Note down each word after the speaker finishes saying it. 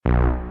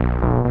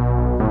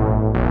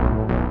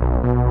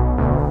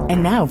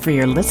Now, for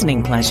your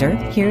listening pleasure,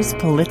 here's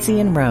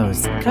Polizzi and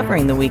Rose,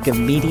 covering the week of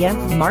media,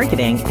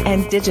 marketing,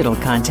 and digital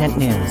content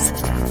news.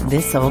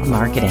 This Old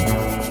Marketing.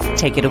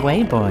 Take it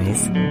away,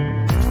 boys.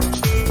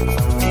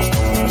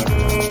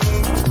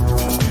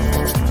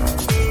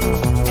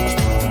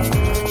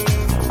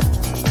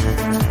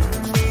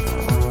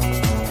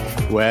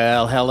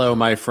 Well, hello,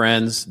 my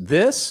friends.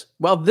 This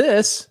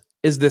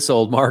is This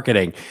Old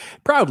Marketing,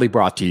 proudly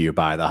brought to you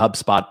by the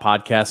HubSpot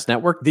Podcast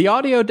Network, the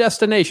audio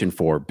destination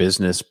for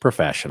business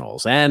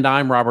professionals. And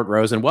I'm Robert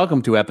Rose, and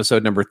welcome to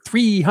episode number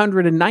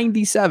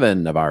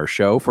 397 of our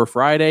show for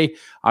Friday,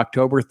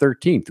 October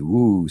 13th.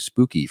 Ooh,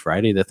 spooky,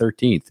 Friday the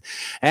 13th.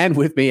 And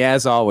with me,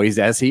 as always,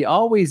 as he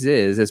always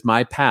is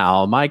my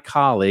pal, my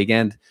colleague,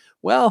 and,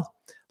 well,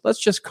 let's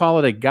just call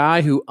it a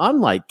guy who,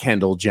 unlike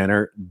Kendall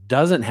Jenner,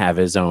 doesn't have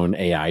his own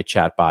AI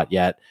chatbot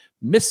yet,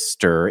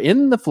 Mr.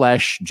 In the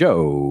Flesh,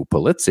 Joe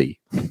Polizzi.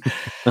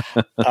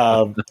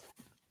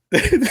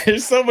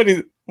 There's so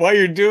many, while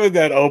you're doing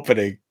that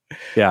opening.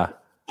 Yeah.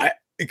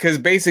 Because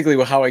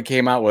basically how it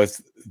came out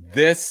was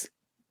this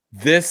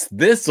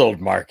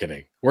old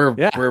marketing. We're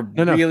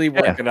really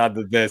working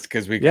on this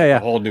because we got a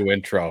whole new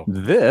intro.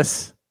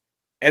 This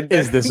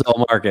is This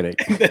Old Marketing.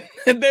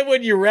 And then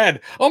when you read,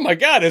 oh my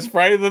God, it's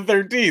Friday the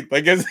 13th. I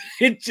guess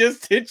it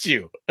just hit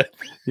you.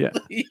 Yeah.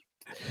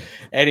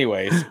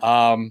 Anyways,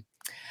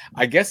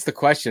 I guess the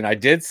question, I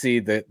did see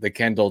the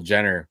Kendall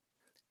Jenner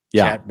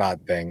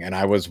chatbot thing, and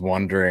I was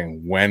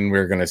wondering when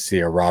we're going to see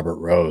a Robert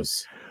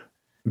Rose.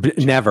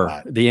 Never.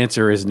 Chatbot. The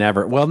answer is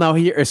never. Well, no,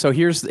 here's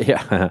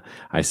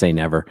I say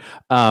never.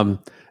 And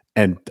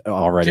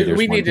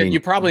already you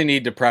probably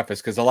need to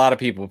preface, because a lot of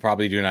people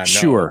probably do not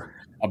know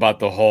about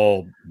the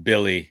whole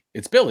Billy.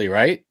 It's Billy,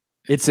 right?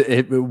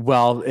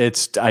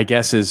 I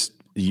guess is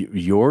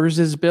yours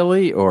is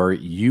Billy, or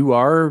you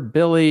are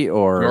Billy,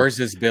 or yours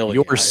is Billy.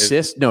 Your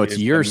sis. No, it's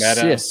your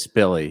sis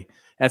Billy.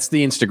 That's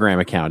the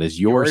Instagram account. Is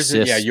yours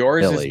sis?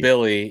 Yours Billy. is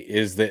Billy.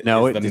 Is the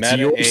it's Meta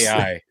your,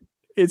 AI?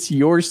 It's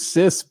your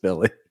sis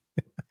Billy.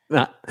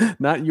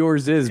 Not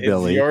yours is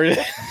Billy.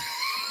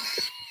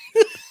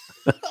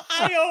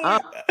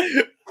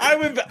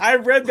 I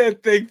read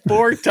that thing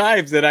 4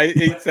 times, and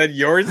it said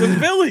yours is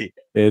Billy.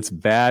 It's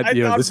bad.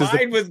 I thought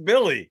mine was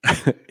Billy.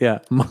 Yeah.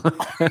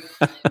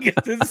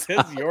 It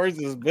says yours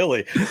is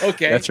Billy.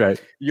 Okay. That's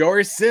right.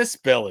 Your sis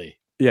Billy.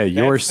 Yeah,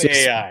 your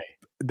sis AI.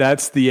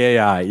 That's the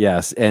AI,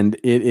 yes. And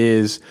it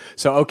is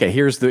okay,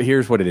 here's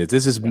what it is.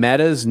 This is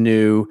Meta's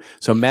new.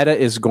 So Meta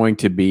is going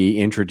to be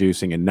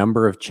introducing a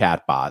number of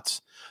chatbots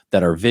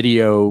that are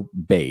video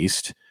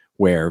based,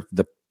 where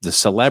the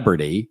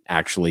celebrity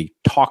actually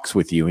talks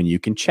with you and you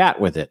can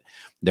chat with it.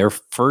 Their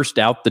first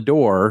out the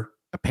door,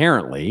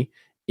 apparently,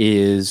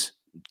 is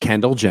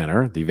Kendall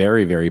Jenner, the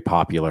very, very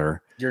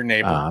popular. Your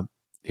neighbor.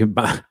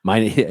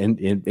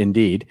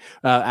 Indeed.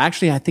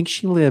 Actually, I think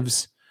she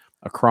lives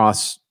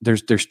across.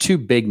 There's 2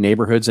 big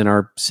neighborhoods in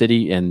our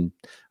city, and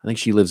I think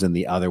she lives in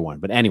the other one.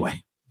 But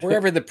anyway.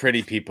 Wherever the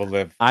pretty people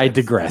live. I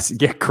digress.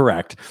 Yeah,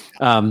 correct.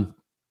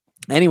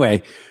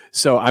 Anyway,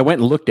 so I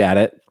went and looked at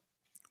it.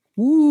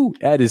 Ooh,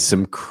 that is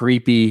some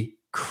creepy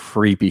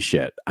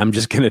shit. I'm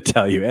just going to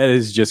tell you, it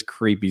is just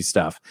creepy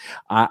stuff.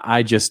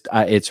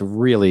 It's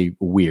really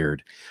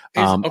weird.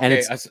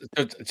 Okay,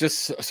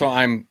 just so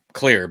I'm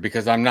clear,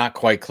 because I'm not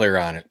quite clear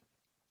on it.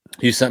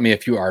 You sent me a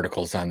few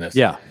articles on this.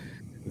 Yeah.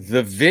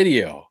 The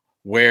video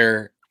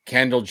where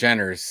Kendall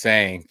Jenner is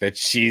saying that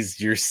she's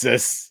your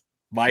sis,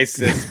 my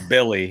sis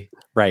Billy.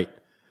 Right.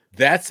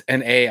 That's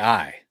an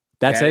AI.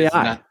 That's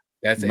AI.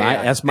 That's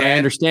AI. That's my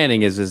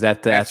understanding is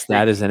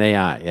that is an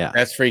AI. Yeah.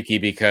 That's freaky,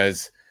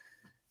 because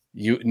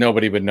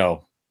nobody would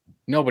know.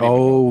 Nobody.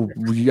 Oh,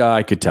 yeah,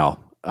 I could tell.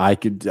 I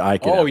could.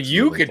 Oh,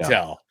 you could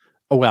tell.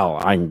 Oh, well,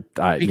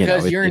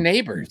 because you're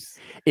neighbors.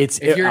 If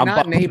you're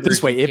not neighbors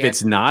this way. If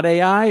it's not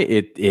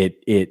AI,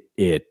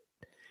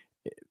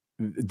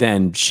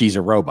 then she's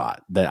a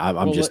robot. That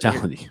I'm just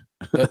telling you.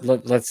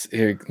 Let's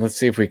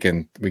see if we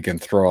can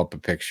throw up a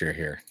picture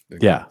here.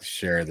 Yeah,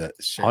 share that.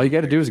 All you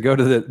got to do is go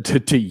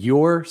to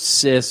your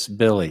sis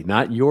Billy,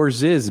 not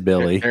yours is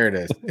Billy. There it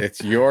is.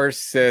 It's your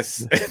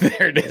sis.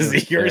 There it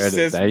is. Your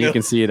sis. Now you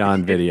can see it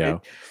on video.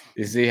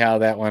 You see how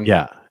that one?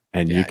 Yeah,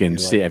 and you can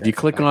see if you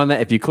click on that.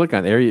 If you click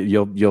on there,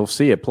 you'll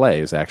see it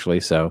plays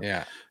actually. So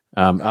yeah.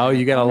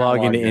 You got to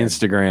log into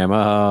Instagram.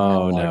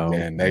 Oh no,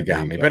 they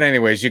got me. But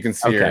anyways, you can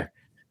see her.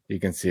 You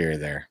can see her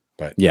there.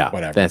 But yeah,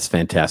 whatever. That's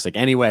fantastic.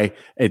 Anyway,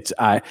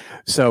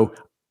 so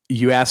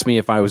you asked me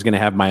if I was going to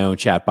have my own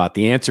chatbot.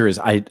 The answer is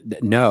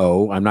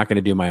no, I'm not going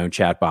to do my own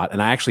chatbot.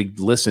 And I actually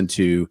listened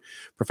to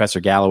Professor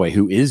Galloway,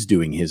 who is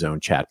doing his own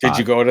chatbot. Did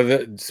you go to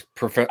the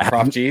Prof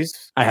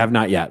G's? I have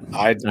not yet.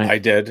 I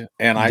did,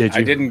 and I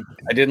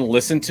didn't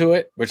listen to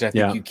it, which I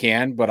think you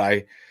can. But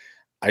I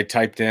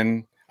typed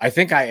in. I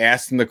think I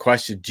asked him the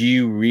question, do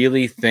you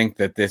really think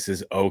that this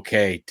is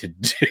okay to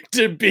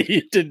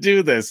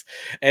do this?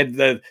 And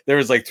there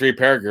was like 3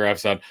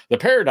 paragraphs on the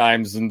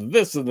paradigms and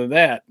this and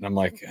that. And I'm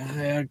like,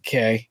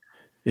 okay.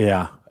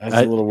 Yeah. I was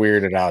a little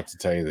weirded out, to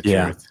tell you the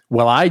truth.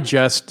 Well, I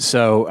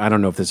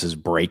don't know if this is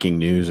breaking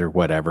news or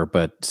whatever,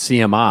 but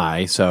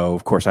CMI. So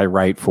of course I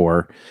write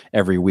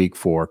every week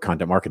for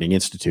Content Marketing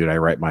Institute. I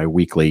write my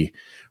weekly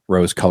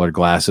rose colored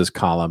glasses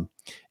column,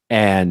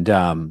 and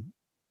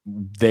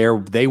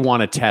they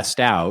want to test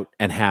out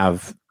and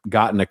have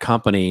gotten a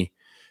company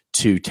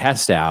to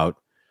test out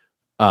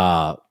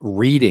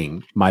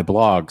reading my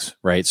blogs,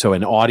 right? So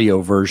an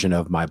audio version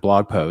of my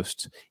blog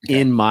posts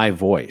in my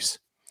voice.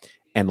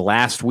 And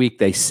last week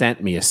they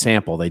sent me a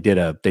sample. They did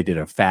a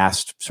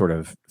fast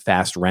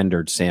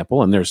rendered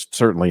sample, and there's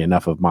certainly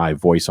enough of my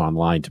voice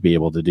online to be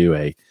able to do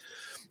a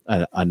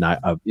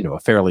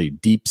fairly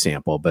deep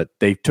sample. But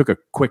they took a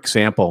quick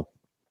sample.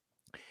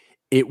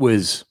 It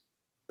was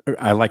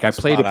I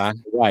played it with my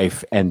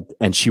wife, and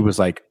she was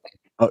like,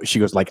 she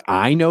goes like,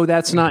 I know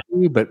that's not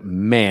you, but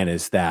man,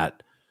 is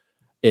that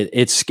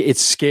it's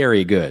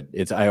scary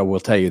good. I will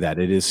tell you that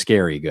it is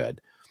scary good.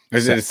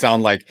 Does it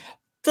sound like,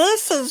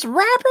 this is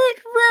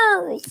Robert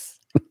Rose?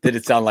 Did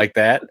it sound like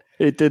that?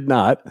 It did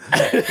not.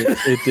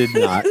 It did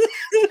not.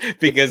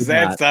 Because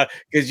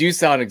because you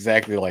sound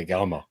exactly like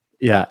Elmo.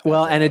 Yeah.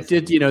 Well, and it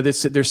did,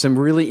 there's some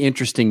really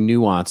interesting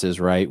nuances,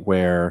 right?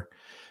 Where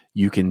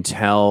you can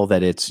tell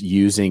that it's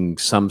using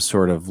some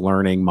sort of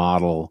learning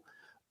model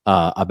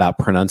about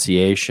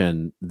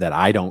pronunciation that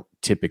I don't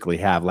typically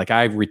have. Like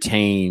I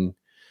retain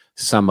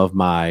some of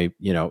my,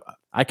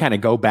 I kind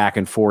of go back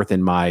and forth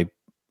in my,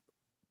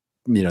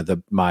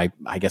 my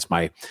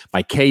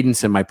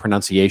cadence and my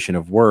pronunciation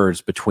of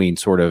words between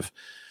sort of,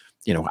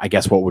 I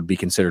guess what would be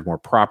considered more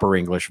proper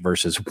English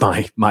versus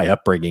my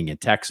upbringing in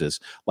Texas.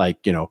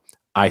 Like,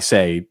 I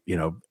say,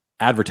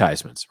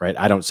 advertisements, right?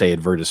 I don't say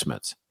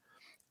advertisements.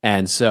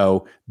 And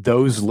so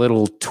those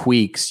little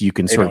tweaks you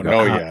can sort of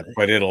know yet,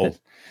 but it'll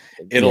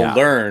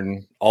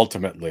learn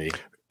ultimately.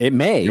 It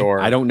may.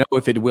 I don't know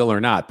if it will or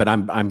not, but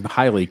I'm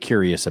highly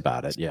curious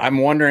about it. Yeah. I'm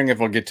wondering if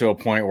we'll get to a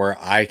point where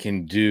I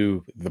can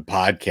do the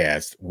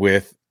podcast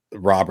with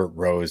Robert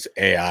Rose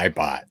AI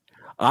bot.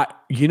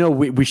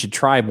 We should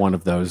try one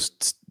of those.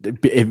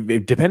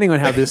 Depending on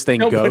how this thing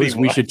goes,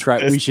 we should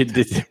try. We should.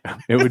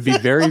 It would be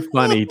very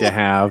funny to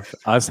have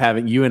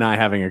you and I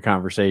having a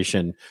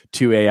conversation,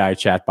 two AI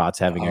chatbots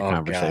having a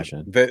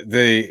conversation.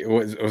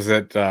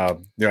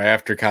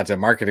 After Content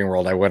Marketing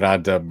World, I went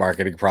on to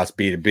Marketing Across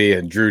B2B,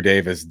 and Drew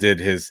Davis did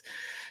his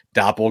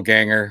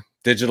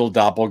digital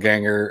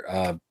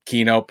doppelganger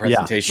keynote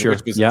presentation,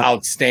 which was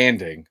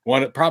outstanding.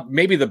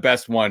 Maybe the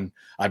best one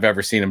I've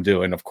ever seen him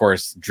do. And of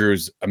course,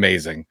 Drew's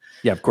amazing.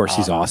 Yeah, of course,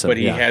 he's awesome. But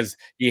he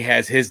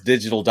has his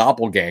digital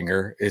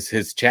doppelganger is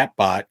his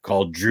chatbot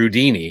called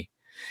Drewdini,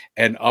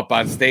 and up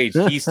on stage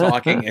he's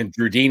talking and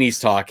Drewdini's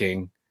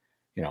talking,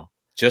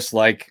 just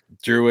like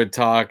Drew would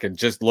talk, and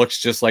just looks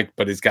just like,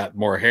 but he's got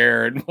more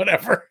hair and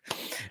whatever.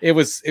 It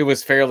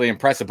was fairly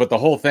impressive. But the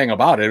whole thing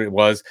about it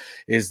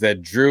is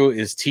that Drew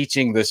is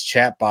teaching this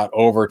chatbot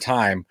over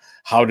time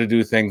how to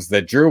do things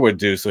that Drew would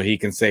do so he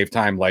can save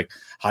time. Like,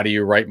 how do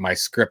you write my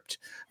script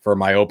for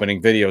my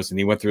opening videos? And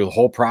he went through the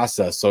whole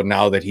process. So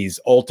now that he's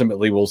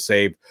ultimately will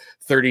save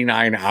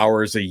 39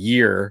 hours a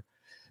year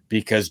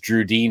because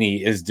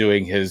Drewdini is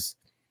doing his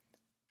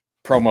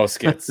promo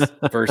skits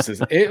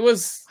versus it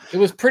was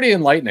pretty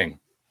enlightening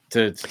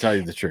to tell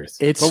you the truth.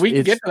 But we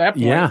can get to that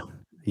point.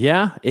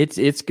 Yeah.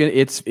 It's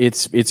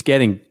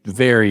getting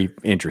very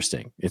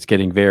interesting. It's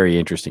getting very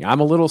interesting. I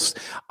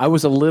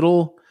was a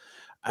little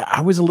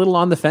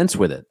on the fence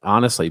with it,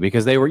 honestly,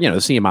 because they were,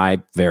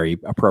 CMI very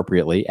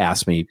appropriately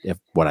asked me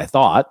what I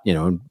thought,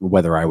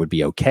 whether I would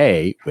be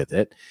okay with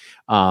it.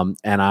 And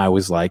I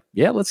was like,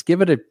 yeah, let's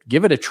give it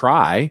a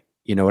try.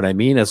 You know what I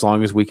mean? As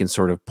long as we can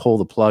sort of pull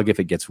the plug if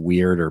it gets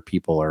weird or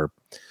people are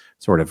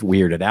sort of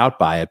weirded out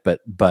by it.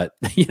 But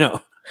I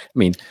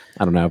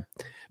don't know.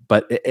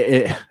 But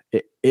it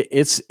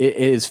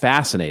is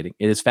fascinating.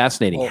 It is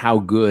fascinating how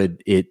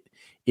good it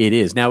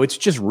is. Now it's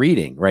just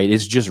reading, right?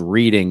 It's just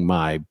reading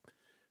my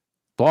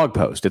blog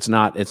post. It's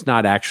not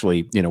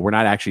actually, we're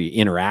not actually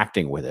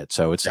interacting with it.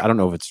 So I don't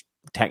know if it's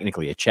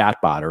technically a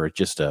chatbot or it's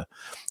just an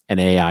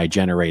AI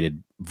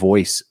generated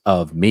voice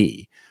of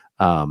me.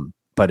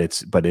 But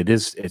it's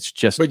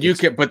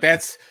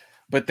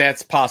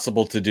that's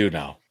possible to do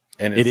now.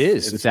 And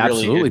it's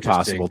absolutely really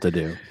possible to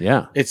do.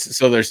 Yeah.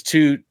 There's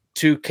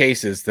two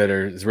cases that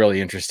are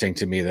really interesting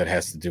to me that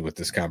has to do with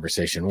this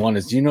conversation. One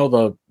is,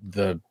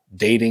 the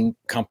dating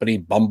company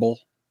Bumble?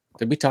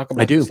 Did we talk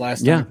about this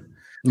last time?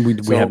 We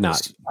have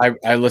not.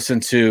 I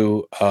listened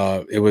to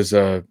it was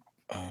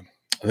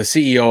the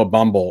CEO of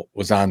Bumble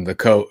was on the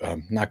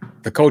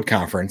Code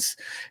Conference,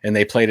 and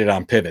they played it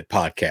on Pivot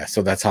podcast.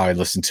 So that's how I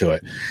listened to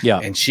it. Yeah.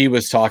 And she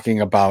was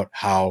talking about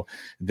how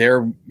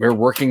they're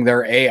working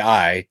their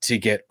AI to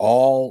get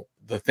all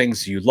the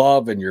things you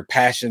love and your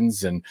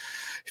passions and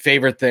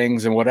favorite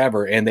things and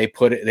whatever. And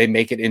they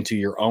make it into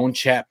your own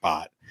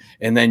chatbot.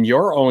 And then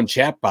your own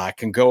chatbot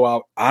can go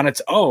out on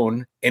its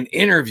own and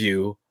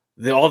interview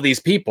all these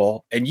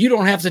people, and you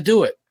don't have to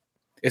do it.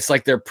 It's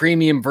like their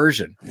premium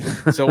version.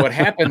 So what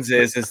happens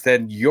is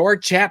then your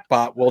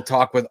chatbot will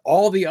talk with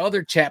all the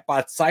other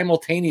chatbots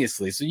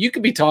simultaneously. So you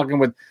could be talking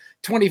with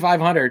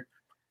 2,500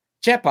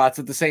 chatbots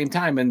at the same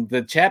time, and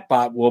the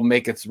chatbot will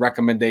make its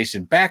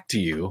recommendation back to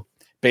you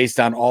based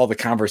on all the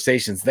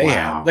conversations they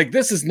have. Like,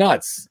 this is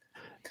nuts.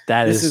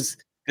 This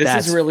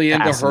is really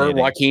into her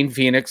Joaquin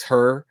Phoenix,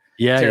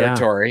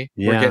 territory.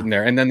 Yeah. We're getting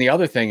there. And then the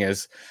other thing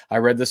is, I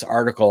read this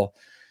article,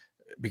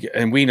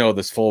 and we know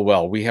this full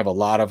well. We have a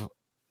lot of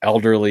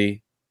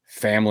elderly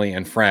family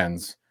and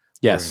friends.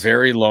 Yes. Who are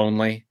very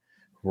lonely.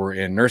 We're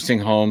in nursing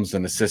homes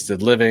and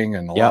assisted living,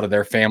 and a lot of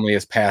their family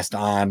has passed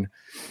on.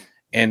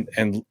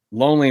 And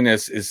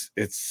loneliness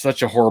it's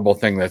such a horrible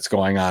thing that's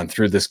going on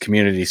through this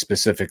community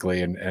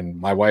specifically. And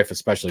my wife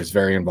especially is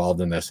very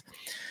involved in this.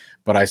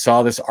 But I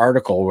saw this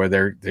article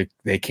where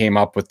they came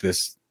up with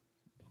this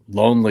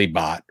lonely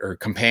bot or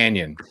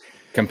companion.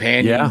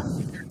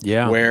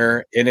 Yeah.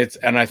 Where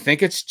and I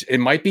think it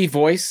might be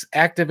voice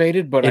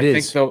activated, but I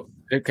think so.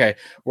 Okay.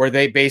 Where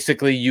they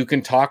basically, you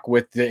can talk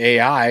with the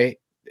AI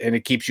and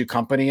it keeps you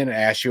company and it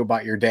asks you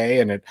about your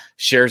day and it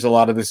shares a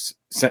lot of this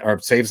or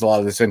saves a lot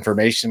of this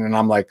information. And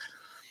I'm like,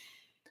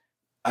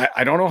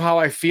 I don't know how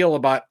I feel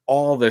about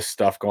all this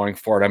stuff going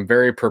forward. I'm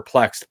very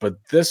perplexed, but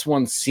this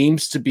one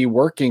seems to be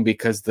working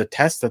because the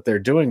tests that they're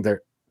doing,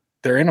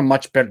 they're in a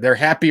much better, they're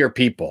happier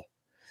people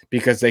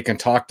because they can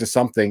talk to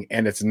something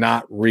and it's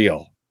not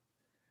real.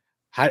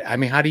 How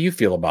do you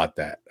feel about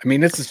that? I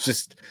mean, this is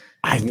just,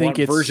 I think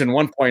it's version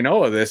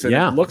 1.0 of this, and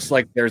it looks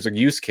like there's a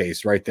use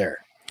case right there.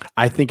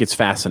 I think it's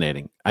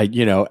fascinating.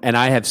 And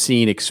I have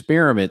seen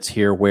experiments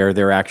here where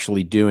they're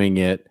actually doing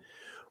it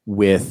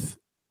with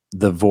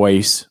the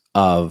voice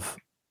of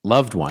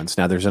loved ones.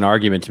 Now, there's an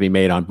argument to be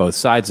made on both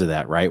sides of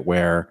that, right?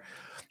 Where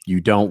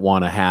you don't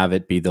want to have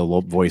it be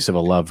the voice of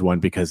a loved one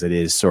because it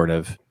is sort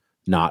of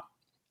not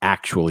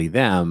actually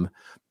them.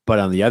 But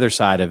on the other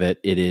side of it,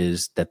 it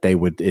is that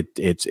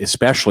it's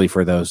especially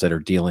for those that are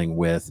dealing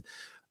with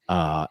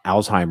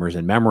Alzheimer's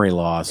and memory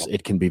loss,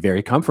 it can be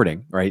very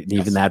comforting, right? And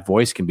even that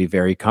voice can be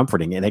very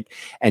comforting.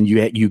 And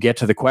you get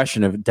to the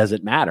question of, does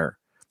it matter,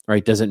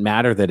 right? Does it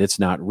matter that it's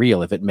not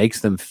real? If it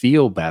makes them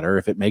feel better,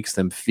 if it makes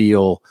them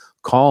feel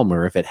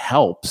calmer, if it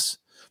helps,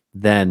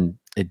 then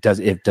does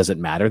it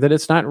matter that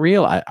it's not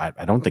real? I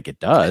don't think it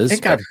does. I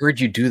think I've heard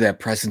you do that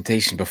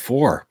presentation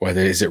before.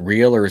 Whether is it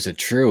real or is it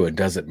true? It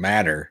doesn't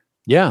matter.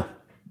 Yeah.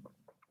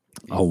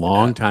 A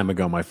long time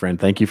ago, my friend.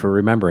 Thank you for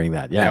remembering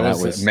that. Yeah, that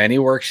was many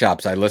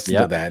workshops. I listened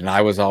to that, and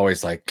I was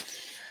always like,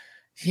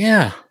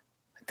 "Yeah,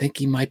 I think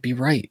he might be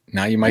right."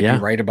 Now you might be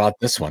right about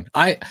this one.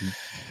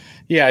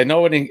 No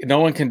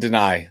one can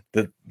deny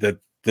that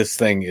this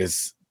thing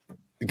is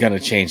going to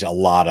change a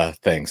lot of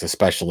things,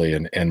 especially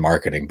in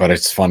marketing. But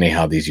it's funny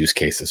how these use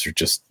cases are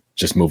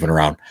just moving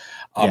around.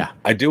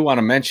 I do want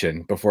to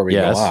mention before we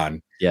go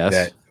on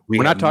that.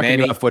 We're not talking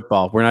about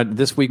football. We're not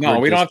this week. No,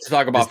 we don't have to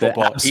talk about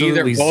football.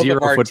 Either both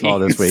of our football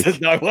teams. This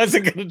week. No, I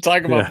wasn't going to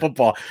talk about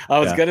football. I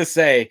was going to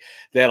say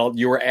that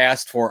you were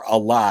asked for a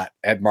lot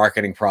at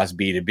Marketing Pros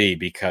B2B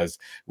because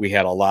we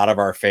had a lot of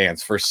our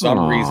fans. For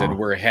some reason,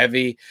 we're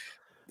heavy.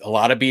 A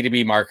lot of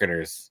B2B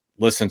marketers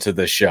listen to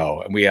the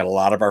show, and we had a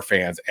lot of our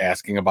fans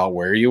asking about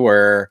where you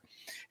were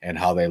and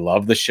how they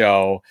love the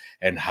show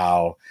and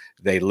how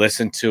they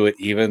listen to it,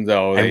 even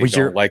though they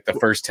don't like the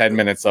first 10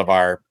 minutes of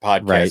our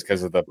podcast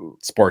because of the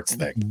sports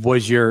thing.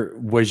 Was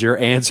your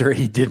answer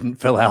he didn't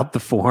fill out the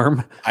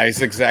form?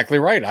 That's exactly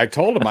right. I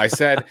told him, I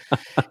said,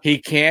 he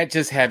can't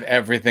just have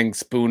everything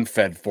spoon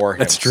fed for him.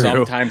 That's true.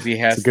 Sometimes he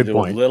has to do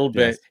a little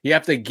bit. You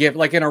have to give,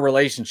 like in a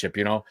relationship,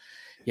 you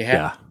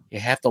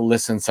have to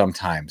listen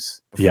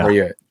sometimes before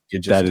you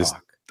just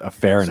talk.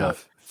 Fair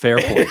enough. Fair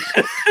point.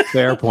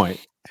 Fair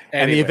point.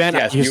 And the event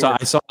I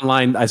saw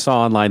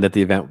online that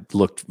the event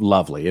looked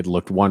lovely. It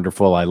looked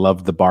wonderful. I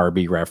loved the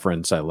Barbie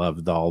reference. I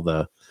loved all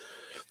the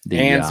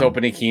Anne's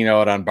opening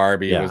keynote on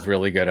Barbie. It was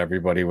really good.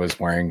 Everybody was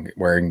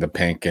wearing the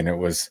pink, and it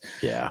was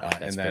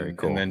that's very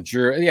cool. And then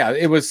Drew,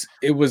 it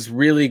was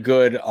really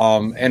good.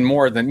 And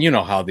more than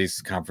how these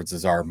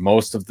conferences are.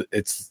 Most of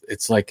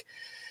it's like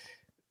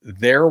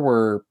there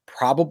were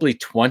probably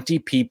 20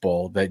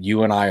 people that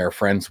you and I are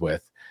friends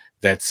with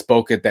that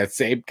spoke at that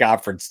same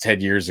conference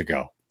 10 years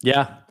ago.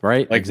 Yeah,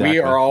 right. Like exactly. We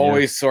are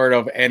always sort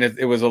of, and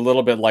it was a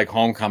little bit like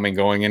homecoming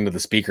going into the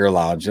speaker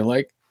lounge and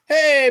like,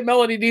 hey,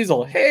 Melody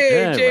Diesel.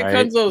 Hey, Jay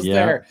Kunzo's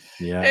there.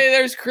 Yeah. Hey,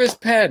 there's Chris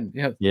Penn.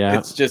 Yeah.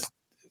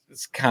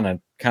 It's kind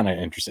of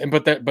interesting.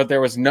 But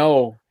there was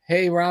no,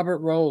 hey, Robert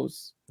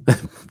Rose,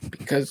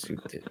 because you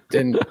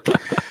didn't.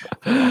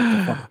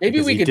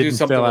 Maybe we could do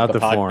something with the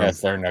podcast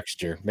there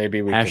next year.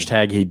 Maybe we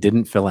hashtag he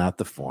didn't fill out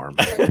the form.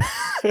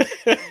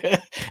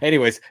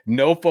 Anyways,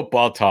 no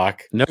football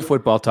talk. No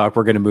football talk.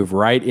 We're going to move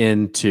right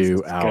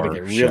into our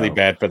get really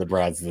bad for the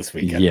Browns this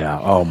weekend. Yeah.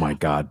 Oh my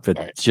God.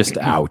 But just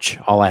ouch.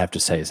 All I have to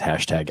say is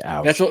hashtag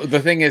ouch. That's what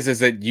the thing is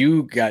that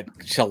you got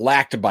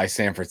shellacked by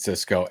San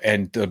Francisco,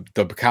 and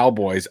the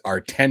Cowboys are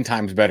 10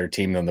 times better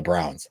team than the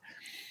Browns.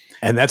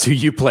 And that's who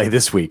you play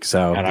this week.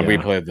 So and we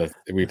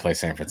play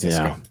San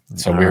Francisco. Yeah.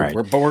 So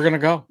we're going to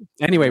go.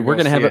 Anyway, we're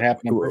going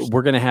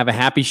to have a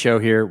happy show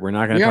here. We're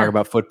not going to talk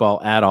about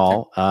football at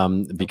all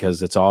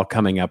because it's all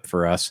coming up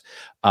for us.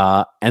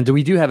 And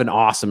we do have an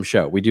awesome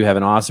show. We do have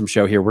an awesome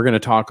show here. We're going to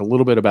talk a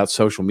little bit about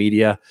social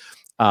media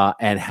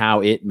and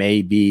how it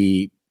may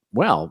be,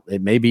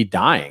 it may be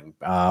dying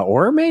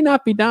or it may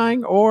not be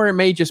dying, or it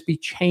may just be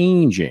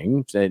changing.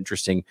 It's an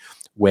interesting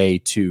way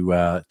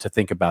to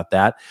think about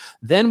that.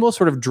 Then we'll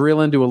sort of drill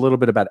into a little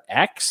bit about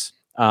X.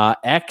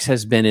 X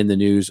has been in the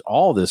news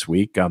all this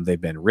week. They've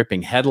been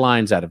ripping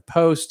headlines out of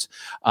posts.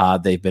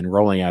 They've been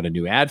rolling out a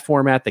new ad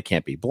format that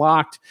can't be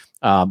blocked.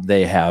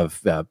 They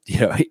have,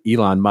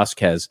 Elon Musk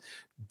has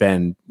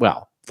been,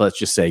 let's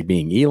just say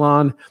being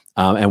Elon.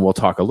 And we'll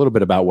talk a little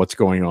bit about what's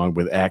going on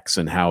with X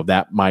and how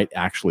that might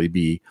actually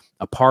be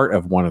a part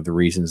of one of the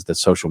reasons that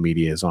social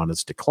media is on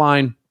its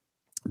decline.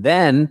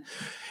 Then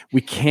we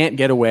can't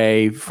get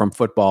away from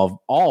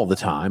football all the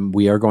time.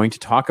 We are going to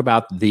talk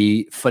about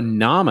the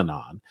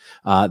phenomenon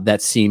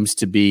that seems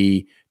to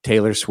be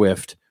Taylor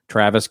Swift,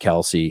 Travis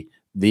Kelce,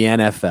 the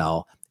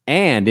NFL,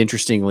 and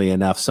interestingly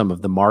enough, some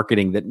of the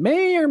marketing that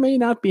may or may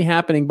not be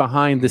happening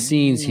behind the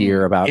scenes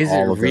here about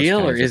all of those real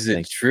kinds or is of it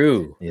things.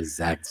 True? Is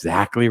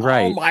exactly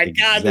right. Oh my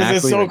God,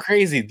 this is so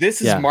crazy.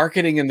 This is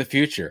marketing in the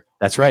future.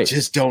 That's right. We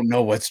just don't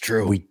know what's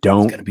true. We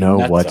don't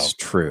know what's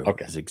true.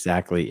 Okay. That's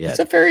exactly it. It's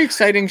a very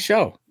exciting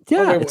show.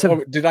 Yeah.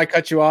 Did I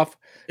cut you off?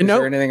 Is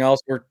there anything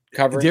else we're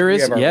covering? There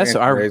is, yes.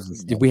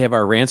 We have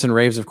our rants and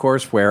raves, of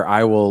course, where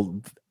I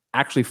will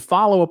actually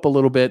follow up a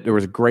little bit. There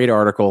was a great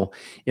article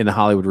in the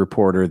Hollywood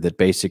Reporter that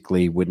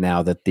basically would,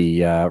 now that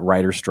the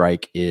writer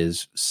strike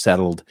is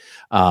settled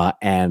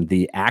and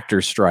the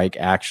actor strike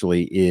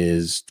actually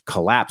is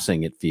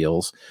collapsing, it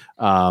feels,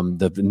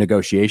 the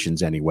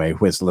negotiations anyway,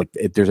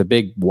 there's a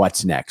big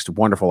what's next.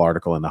 Wonderful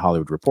article in the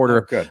Hollywood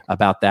Reporter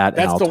about that.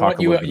 That's the one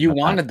you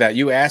wanted that.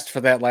 You asked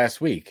for that last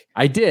week.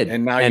 I did.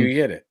 And now you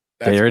get it.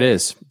 There it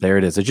is.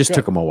 It just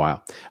took them a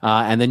while.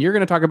 And then you're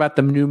going to talk about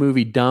the new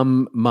movie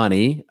Dumb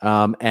Money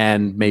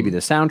and maybe the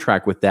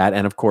soundtrack with that.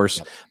 And of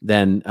course,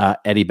 then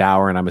Eddie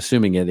Bauer, and I'm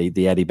assuming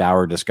the Eddie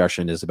Bauer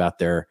discussion is about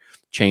their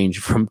change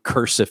from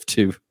cursive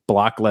to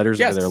block letters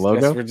over their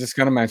logo. Yes, we're just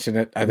going to mention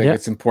it. I think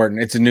it's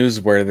important. It's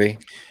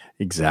newsworthy.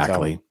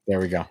 Exactly. So, there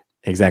we go.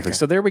 Exactly. Okay.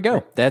 So there we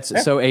go. That's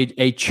so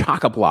a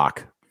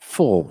chock-a-block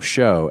full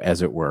show,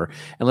 as it were.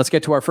 And let's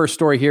get to our first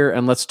story here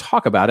and let's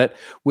talk about it,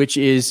 which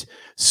is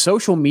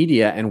social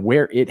media and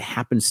where it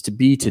happens to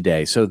be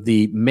today. So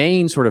the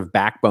main sort of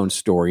backbone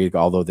story,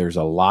 although there's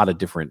a lot of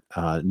different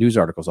news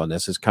articles on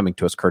this, is coming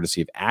to us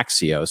courtesy of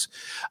Axios,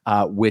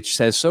 which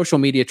says social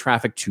media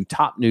traffic to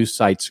top news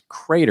sites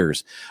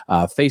craters.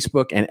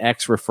 Facebook and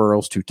X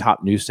referrals to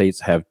top news sites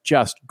have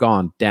just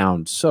gone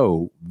down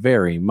so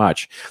very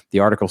much. The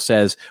article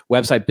says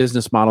website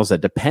business models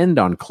that depend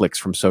on clicks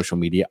from social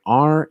media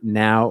are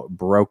now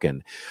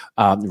broken.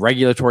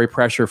 Regulatory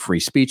pressure, free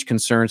speech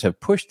concerns have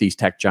pushed these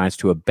tech giants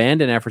to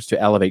abandon efforts to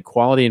elevate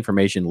quality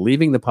information,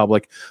 leaving the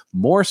public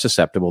more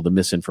susceptible to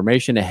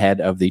misinformation ahead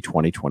of the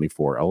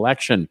 2024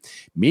 election.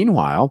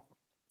 Meanwhile,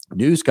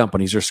 news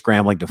companies are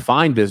scrambling to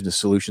find business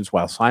solutions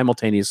while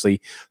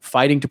simultaneously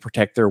fighting to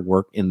protect their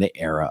work in the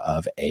era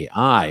of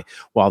AI.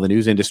 While the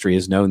news industry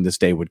has known this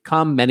day would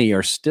come, many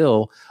are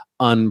still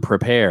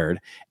unprepared.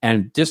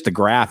 And just the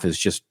graph is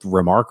just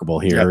remarkable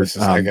here.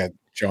 Yeah, I got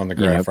showing the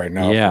graph right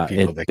now. Yeah,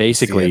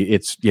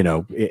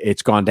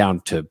 it's gone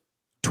down to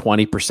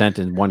 20%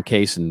 in one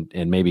case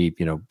and maybe,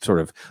 sort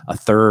of a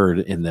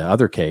third in the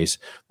other case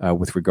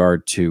with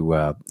regard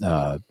to,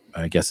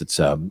 I guess it's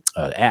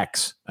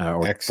X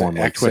or X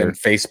formerly Twitter. And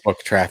Facebook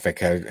traffic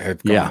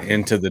have gone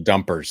into the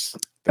dumpers.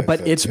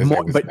 But it's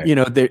more,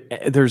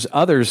 there's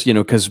others,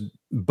 because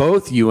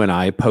both you and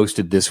I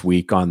posted this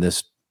week on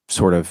this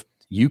sort of,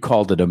 you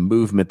called it a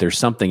movement. There's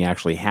something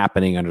actually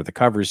happening under the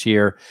covers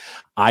here.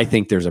 I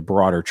think there's a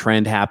broader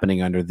trend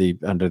happening under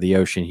the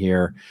ocean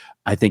here.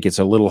 I think it's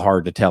a little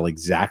hard to tell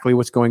exactly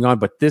what's going on,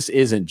 but this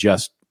isn't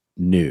just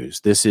news.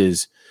 This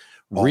is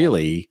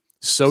really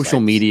social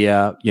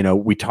media.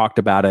 We talked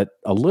about it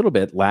a little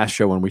bit last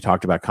show when we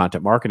talked about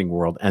content marketing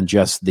world and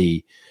just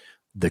the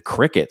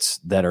crickets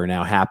that are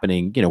now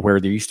happening, where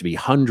there used to be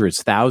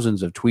hundreds,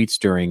 thousands of tweets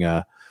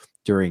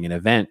during an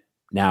event.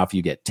 Now, if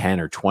you get 10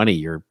 or 20,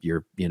 you're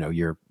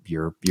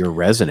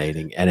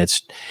resonating,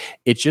 and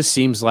it just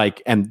seems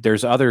like, and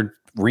there's other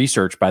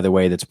research, by the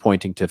way, that's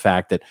pointing to the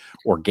fact that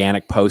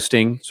organic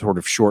posting, sort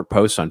of short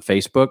posts on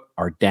Facebook,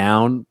 are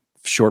down.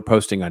 Short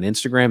posting on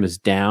Instagram is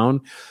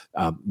down.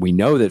 We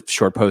know that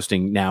short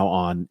posting now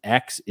on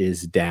X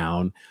is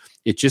down.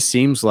 It just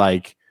seems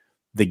like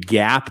the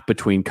gap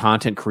between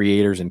content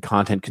creators and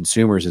content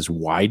consumers is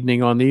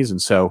widening on these,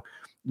 and so.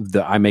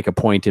 I make a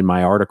point in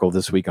my article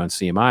this week on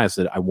CMI is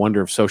that I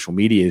wonder if social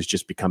media is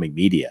just becoming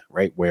media,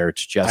 right? Where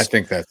it's just, I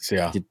think that's,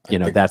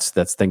 that's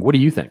the thing. What do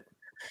you think?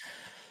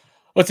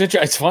 Well,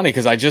 it's funny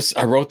because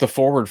I wrote the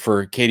foreword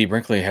for Katie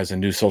Brinkley has a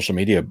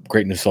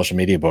great new social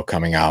media book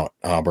coming out.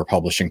 We're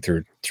publishing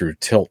through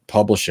Tilt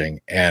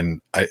Publishing,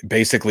 and I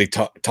basically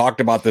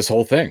talked about this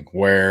whole thing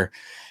where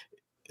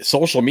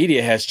social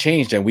media has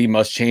changed, and we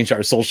must change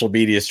our social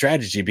media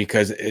strategy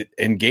because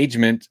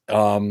engagement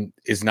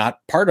is not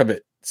part of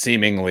it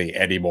seemingly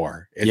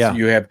anymore.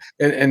 You have,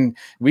 and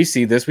we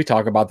see this. We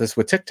talk about this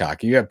with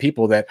TikTok. You have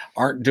people that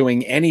aren't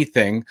doing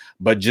anything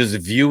but just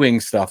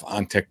viewing stuff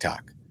on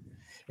TikTok.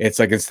 It's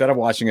like instead of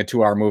watching a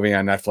 2-hour movie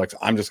on Netflix,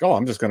 I'm just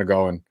going to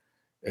go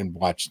and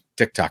watch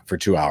TikTok for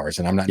 2 hours,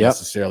 and I'm not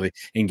necessarily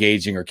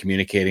engaging or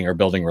communicating or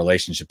building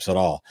relationships at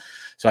all.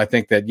 So I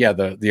think that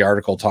the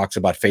article talks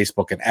about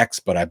Facebook and X,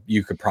 but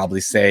you could probably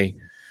say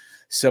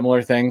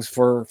similar things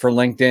for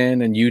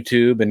LinkedIn and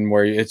YouTube, and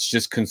where it's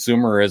just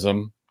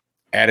consumerism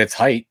at its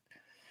height,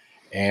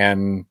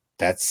 and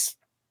that's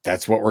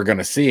what we're going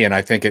to see. And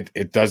I think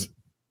it does.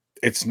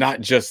 It's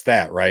not just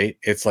that, right?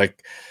 It's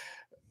like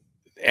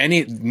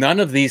none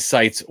of these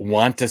sites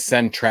want to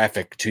send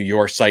traffic to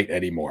your site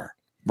anymore.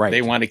 Right.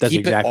 They want to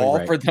keep it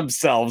all for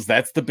themselves.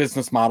 That's the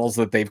business models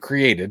that they've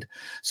created.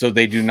 So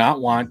they do not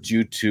want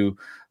you to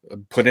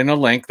put in a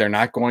link. They're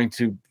not going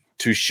to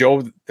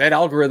show that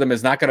algorithm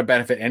is not going to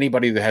benefit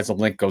anybody that has a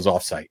link goes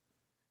off site.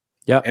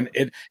 Yeah. And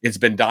it's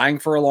been dying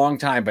for a long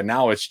time, but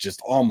now it's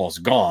just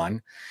almost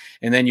gone.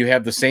 And then you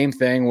have the same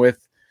thing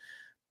with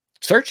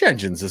search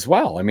engines as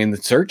well. I mean, the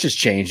search is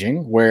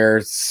changing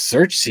where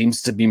search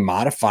seems to be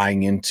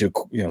modifying into,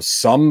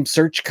 some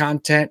search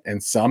content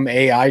and some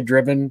AI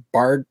driven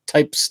Bard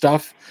type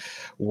stuff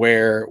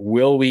where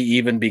will we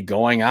even be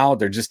going out?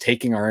 They're just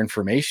taking our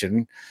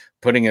information,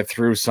 putting it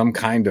through some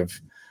kind of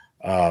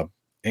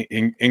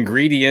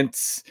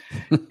ingredients,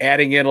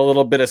 adding in a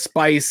little bit of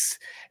spice,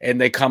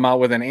 and they come out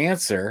with an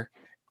answer.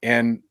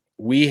 And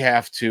we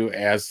have to,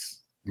 as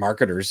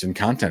marketers and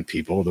content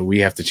people, that we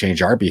have to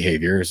change our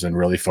behaviors and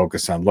really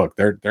focus on, look,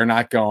 they're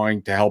not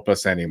going to help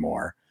us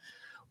anymore.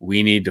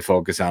 We need to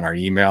focus on our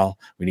email.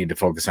 We need to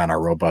focus on our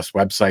robust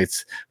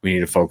websites. We need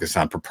to focus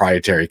on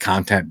proprietary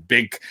content,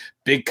 big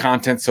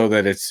content, so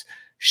that it's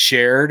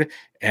shared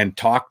and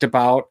talked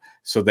about,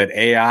 so that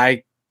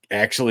AI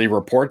actually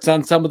reports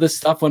on some of this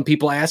stuff when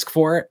people ask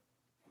for it.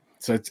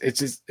 So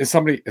it's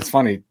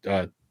funny.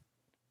 I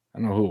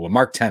don't know who,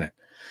 Mark Tennant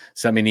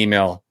sent me an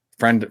email.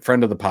 Friend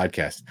of the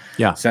podcast.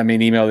 Yeah. Sent me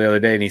an email the other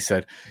day, and he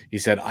said,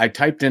 I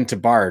typed into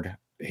Bard.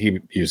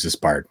 He uses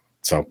Bard.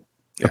 So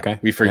okay.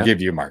 We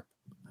forgive you, Mark.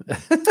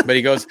 But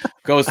he goes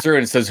through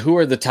and says, who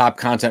are the top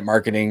content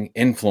marketing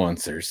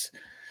influencers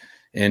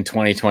in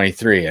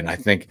 2023? And I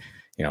think,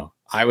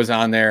 I was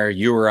on there,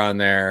 you were on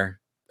there,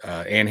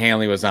 Ann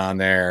Hanley was on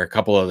there, a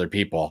couple other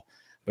people,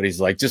 but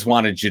he's like, just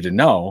wanted you to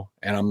know.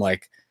 And I'm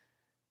like,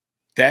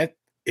 that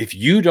if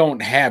you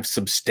don't have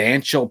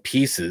substantial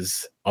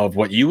pieces of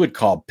what you would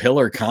call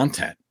pillar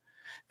content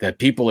that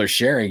people are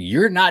sharing,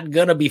 you're not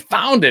going to be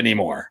found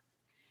anymore.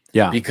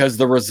 Yeah. Because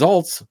the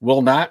results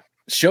will not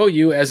show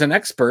you as an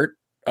expert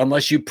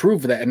unless you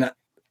prove that. And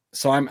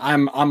so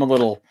I'm a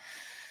little,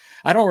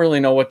 I don't really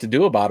know what to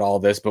do about all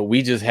this, but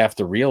we just have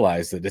to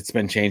realize that it's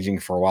been changing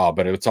for a while,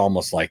 but it's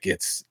almost like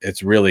it's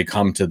really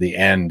come to the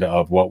end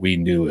of what we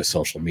knew as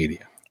social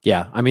media.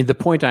 Yeah. I mean, the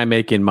point I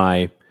make in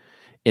my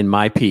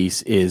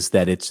piece is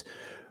that it's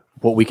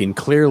what we can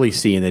clearly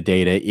see in the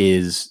data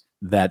is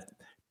that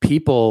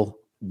people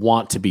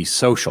want to be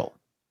social,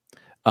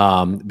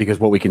 because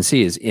what we can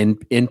see is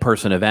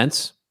in-person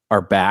events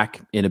are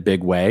back in a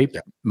big way.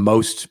 Yeah.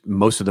 Most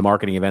of the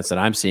marketing events that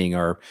I'm seeing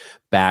are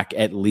back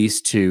at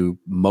least to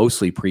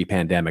mostly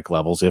pre-pandemic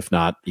levels, if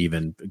not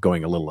even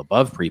going a little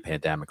above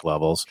pre-pandemic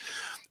levels.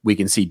 We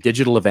can see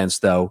digital events,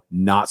 though,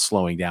 not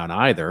slowing down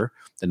either.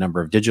 The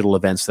number of digital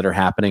events that are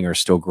happening are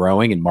still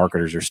growing, and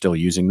marketers are still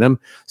using them.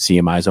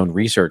 CMI's own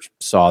research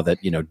saw that,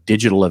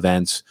 digital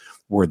events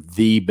were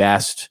the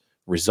best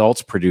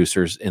results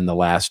producers in the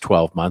last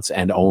 12 months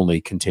and only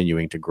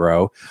continuing to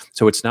grow.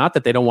 So it's not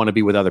that they don't want to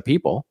be with other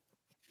people.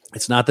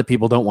 It's not that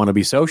people don't want to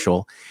be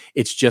social.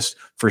 It's just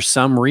for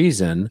some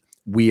reason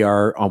we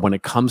are, when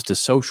it comes to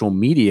social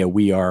media,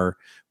 we are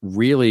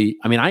really,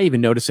 I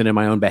even notice it in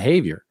my own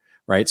behavior.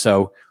 Right.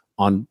 So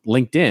on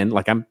LinkedIn,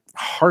 like I'm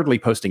hardly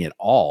posting at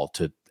all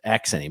to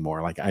X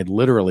anymore. Like I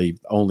literally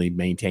only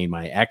maintain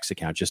my X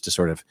account just to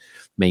sort of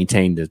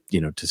maintain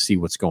to see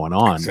what's going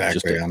on.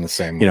 Exactly. On the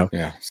same, same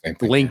thing.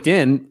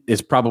 LinkedIn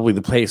is probably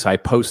the place I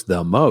post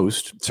the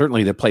most,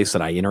 certainly the place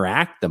that I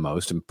interact the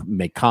most and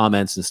make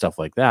comments and stuff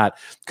like that,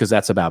 because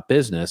that's about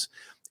business.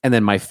 And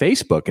then my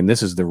Facebook, and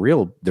this is the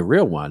real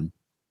one,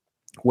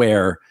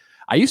 where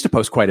I used to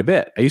post quite a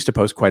bit. I used to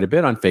post quite a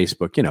bit on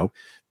Facebook,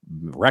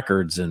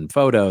 records and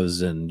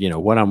photos and,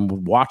 what I'm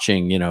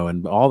watching,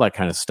 and all that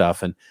kind of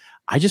stuff. And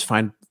I just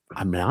find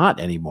I'm not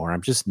anymore.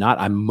 I'm just not.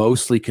 I'm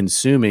mostly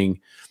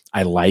consuming.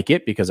 I like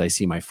it because I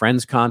see my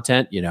friends'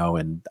 content,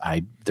 and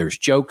there's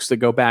jokes that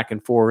go back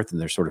and forth,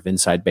 and there's sort of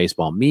inside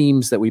baseball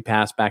memes that we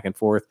pass back and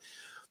forth.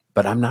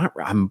 But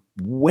I'm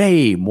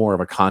way more of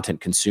a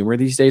content consumer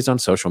these days on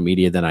social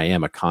media than I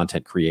am a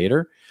content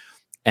creator.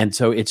 And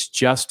so it's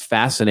just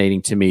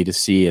fascinating to me to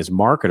see, as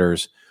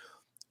marketers,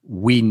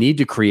 we need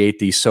to create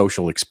these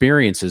social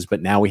experiences,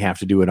 but now we have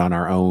to do it on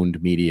our own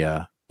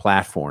media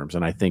platforms.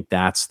 And I think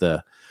that's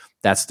the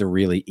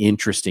really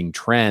interesting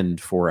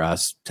trend for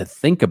us to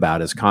think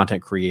about as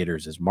content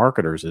creators, as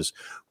marketers, is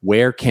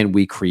where can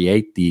we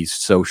create these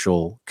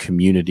social,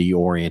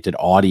 community-oriented,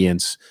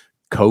 audience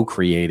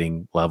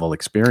co-creating level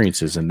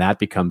experiences? And that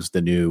becomes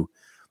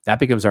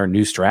our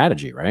new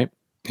strategy, right?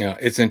 Yeah,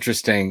 it's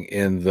interesting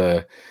in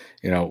the,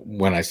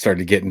 when I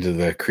started getting into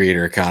the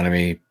creator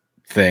economy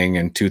thing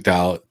in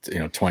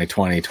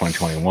 2020,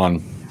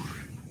 2021,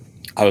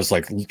 I was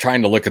like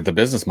trying to look at the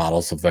business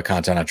models of the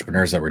content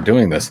entrepreneurs that were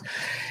doing this.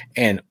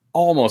 And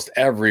almost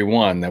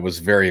everyone that was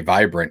very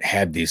vibrant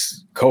had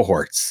these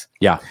cohorts.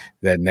 Yeah.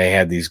 Then they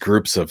had these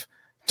groups of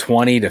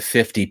 20 to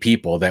 50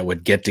 people that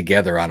would get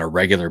together on a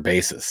regular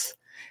basis.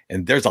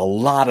 And there's a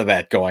lot of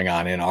that going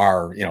on in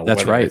our,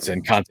 that's whether right. It's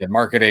in content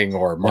marketing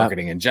or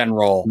marketing in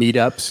general.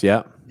 Meetups.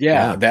 Yeah.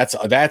 Yeah.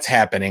 That's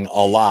happening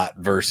a lot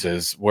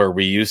versus where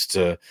we used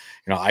to,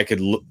 I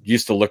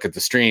used to look at the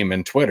stream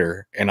in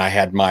Twitter, and I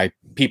had my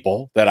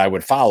people that I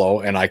would follow,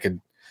 and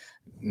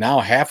now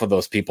half of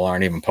those people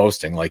aren't even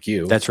posting like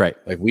you. That's right.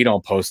 Like, we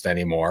don't post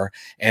anymore.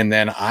 And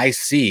then I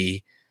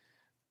see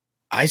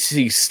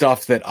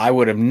stuff that I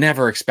would have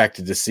never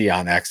expected to see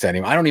on X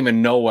anymore. I don't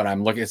even know what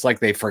I'm looking. It's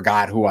like they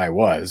forgot who I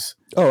was.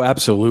 Oh,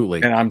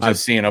 absolutely. And I'm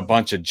just seeing a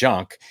bunch of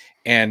junk.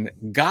 And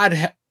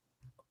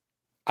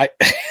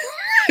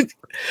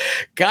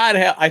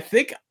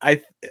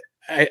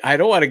I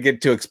don't want to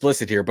get too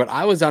explicit here, but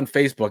I was on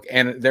Facebook,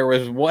 and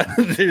there's one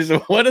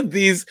of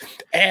these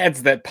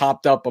ads that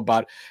popped up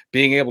about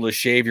being able to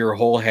shave your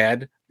whole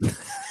head.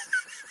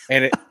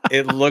 And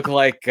it looked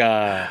like,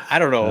 I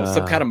don't know,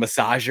 some kind of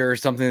massager or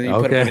something that you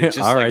put in. It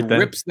just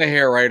rips the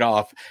hair right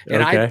off.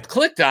 And I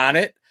clicked on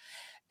it,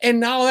 and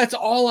now that's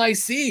all I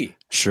see.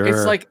 Sure.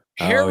 It's like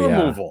hair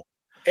removal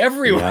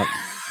everywhere.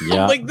 Yep.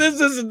 I'm like,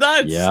 this is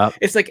nuts. Yep.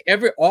 It's like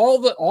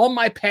all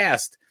my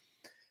past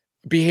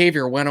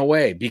behavior went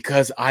away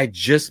because I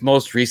just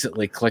most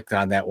recently clicked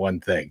on that one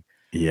thing.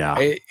 Yeah.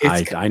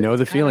 I know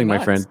the feeling,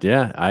 my friend.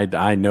 Yeah.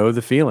 I know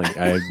the feeling.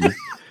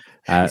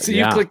 So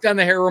you clicked on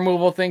the hair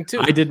removal thing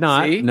too? I did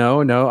not. See?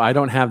 No, I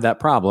don't have that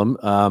problem.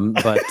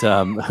 But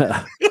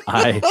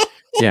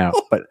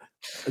but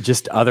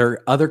just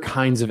other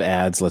kinds of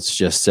ads. Let's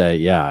just say,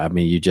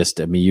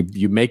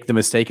 you make the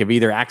mistake of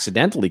either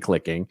accidentally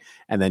clicking,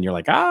 and then you're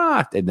like,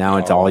 and now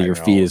it's all your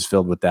feed is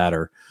filled with that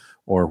or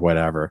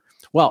whatever.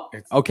 Well,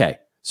 okay.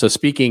 So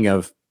speaking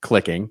of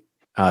clicking,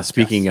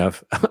 speaking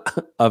of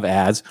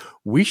ads,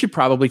 we should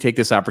probably take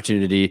this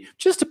opportunity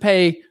just to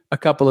pay a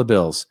couple of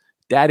bills.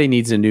 Daddy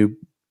needs a new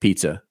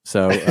pizza.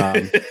 So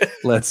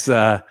let's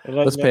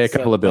pay a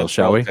couple of bills,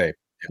 shall we?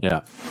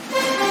 Yeah.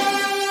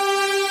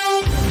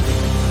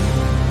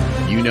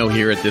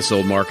 Here at This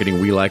Old Marketing,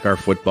 we like our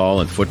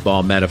football and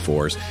football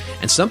metaphors.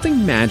 And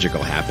something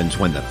magical happens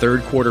when the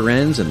third quarter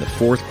ends and the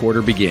fourth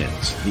quarter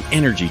begins. The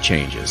energy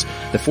changes.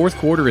 The fourth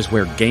quarter is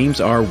where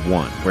games are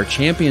won, where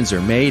champions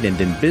are made,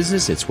 and in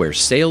business, it's where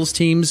sales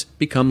teams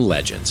become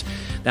legends.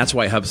 That's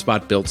why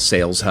HubSpot built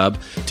Sales Hub,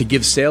 to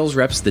give sales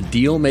reps the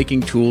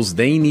deal-making tools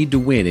they need to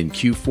win in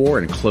Q4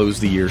 and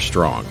close the year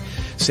strong.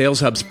 Sales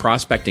Hub's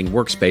prospecting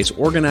workspace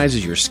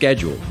organizes your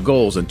schedule,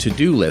 goals, and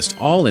to-do list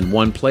all in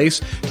one place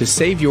to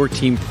save your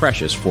team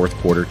precious fourth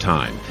quarter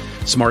time.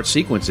 Smart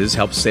Sequences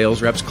help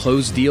sales reps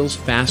close deals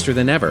faster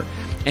than ever.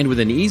 And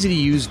with an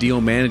easy-to-use deal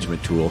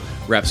management tool,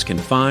 reps can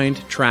find,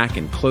 track,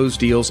 and close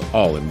deals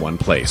all in one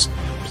place.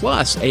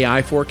 Plus,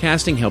 AI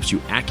forecasting helps you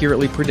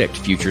accurately predict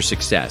future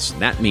success.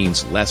 That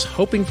means less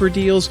hoping for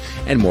deals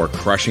and more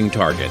crushing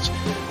targets.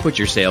 Put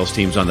your sales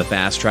teams on the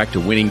fast track to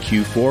winning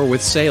Q4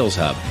 with Sales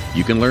Hub.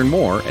 You can learn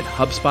more at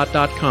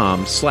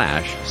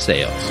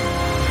HubSpot.com/sales.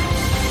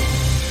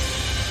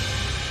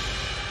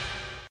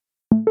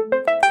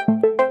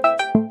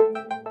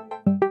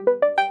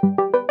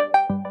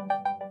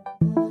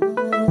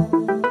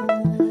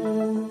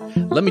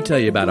 Let me tell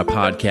you about a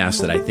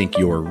podcast that I think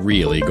you're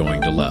really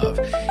going to love.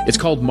 It's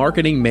called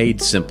Marketing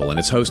Made Simple, and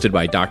it's hosted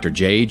by Dr.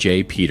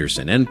 J.J.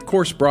 Peterson, and of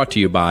course brought to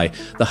you by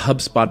the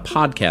HubSpot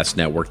Podcast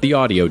Network, the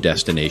audio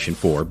destination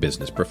for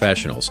business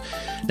professionals.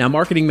 Now,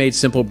 Marketing Made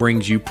Simple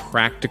brings you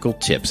practical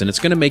tips, and it's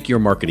going to make your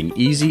marketing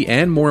easy,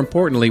 and more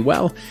importantly,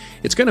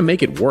 it's going to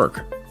make it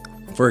work.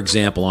 For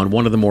example, on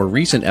one of the more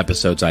recent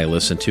episodes I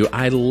listened to,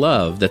 I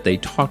love that they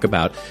talk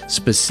about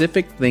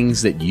specific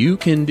things that you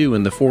can do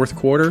in the fourth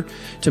quarter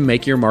to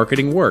make your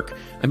marketing work.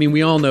 I mean,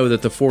 we all know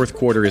that the fourth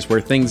quarter is where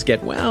things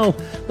get,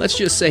 let's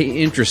just say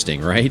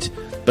interesting, right?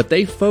 But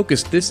they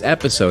focused this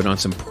episode on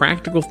some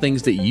practical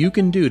things that you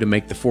can do to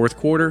make the fourth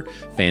quarter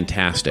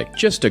fantastic.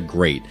 Just a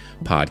great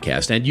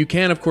podcast. And you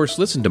can, of course,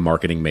 listen to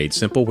Marketing Made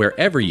Simple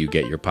wherever you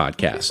get your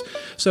podcasts.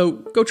 So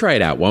go try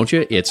it out, won't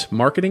you? It's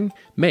Marketing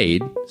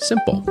Made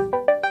Simple.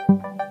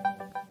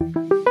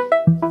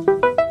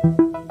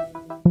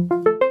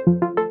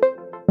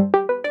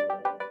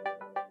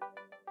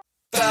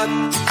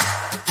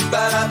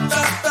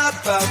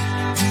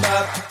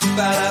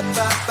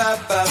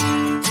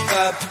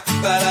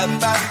 Let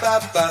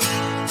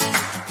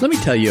me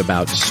tell you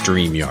about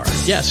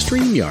StreamYard. Yeah,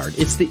 StreamYard.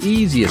 It's the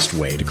easiest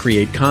way to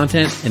create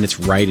content, and it's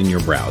right in your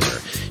browser.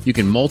 You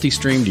can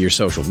multi-stream to your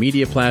social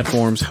media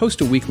platforms,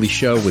 host a weekly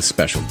show with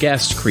special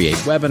guests, create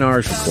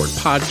webinars, record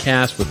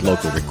podcasts with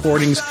local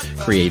recordings,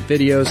 create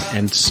videos,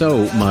 and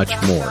so much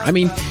more. I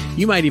mean,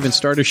 you might even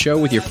start a show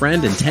with your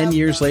friend, and 10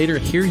 years later,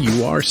 here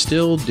you are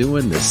still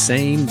doing the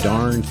same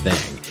darn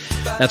thing.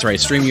 That's right,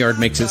 StreamYard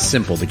makes it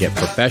simple to get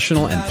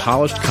professional and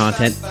polished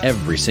content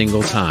every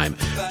single time.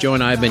 Joe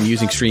and I have been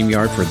using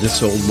StreamYard for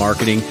This Old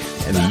Marketing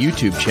and the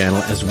YouTube channel,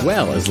 as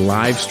well as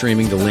live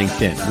streaming to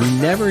LinkedIn. We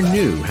never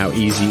knew how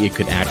easy it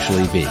could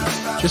actually be.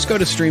 Just go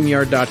to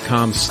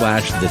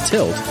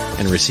StreamYard.com/thetilt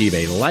and receive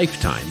a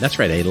lifetime, that's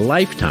right, a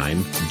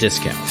lifetime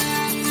discount.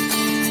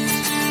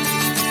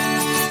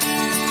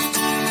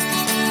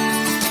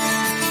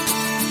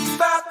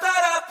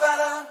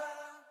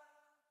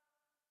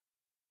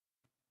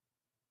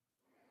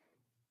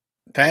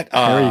 That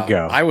there you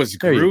go. I was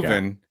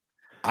grooving.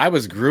 I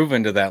was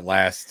grooving to that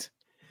last.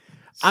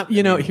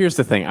 Here's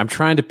the thing. I'm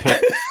trying to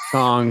pick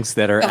songs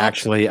that are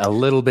actually a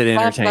little bit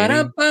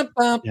entertaining.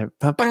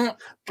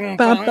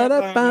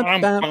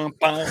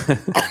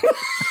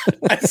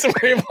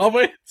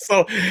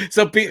 So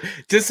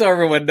just so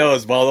everyone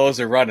knows, while those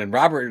are running,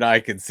 Robert and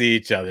I can see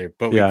each other,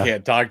 but we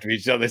can't talk to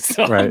each other.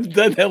 So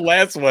then that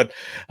last one,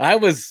 I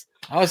was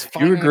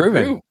fine. You were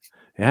grooving.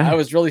 Yeah, I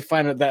was really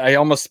fine with that. I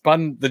almost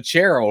spun the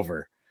chair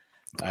over.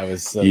 I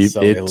was so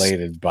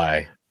elated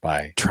by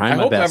trying. I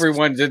hope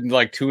everyone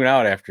didn't tune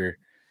out after.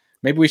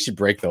 Maybe we should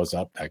break those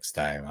up next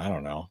time. I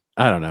don't know.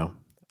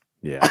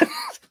 Yeah.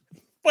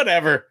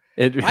 Whatever.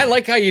 I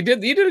like how you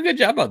did. You did a good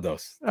job on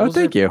those.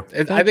 Thank you.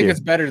 I think it's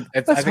better.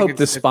 Let's hope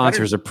the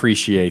sponsors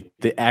appreciate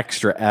the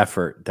extra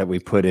effort that we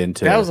put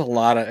into. That was a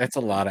lot of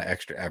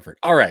extra effort.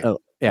 All right.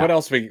 Yeah. What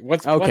else?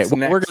 What's next?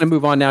 We're going to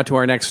move on now to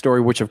our next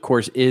story, which of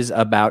course is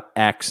about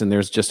X, and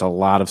there's just a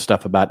lot of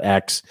stuff about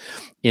X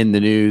in the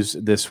news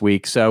this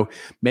week. So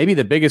maybe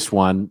the biggest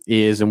one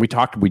is, and we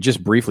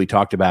just briefly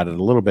talked about it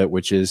a little bit,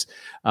 which is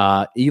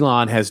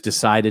Elon has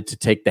decided to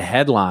take the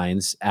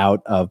headlines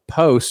out of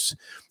posts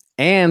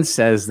and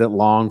says that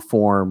long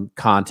form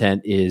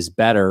content is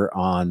better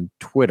on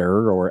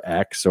Twitter or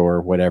X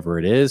or whatever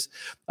it is.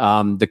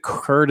 The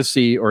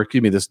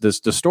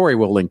story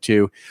we'll link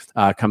to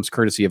comes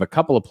courtesy of a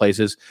couple of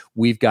places.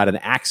 We've got an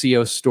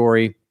Axios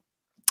story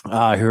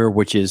here,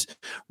 which is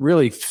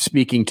really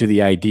speaking to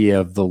the idea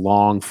of the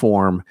long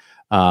form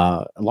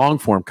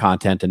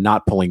content and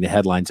not pulling the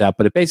headlines out.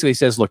 But it basically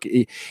says, look,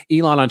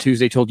 Elon on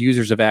Tuesday told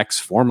users of X,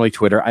 formerly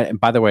Twitter, and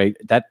by the way,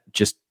 that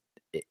just,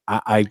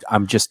 I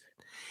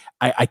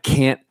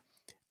can't.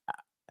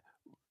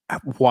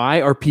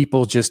 Why are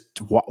people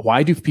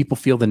why do people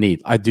feel the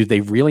need? Do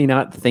they really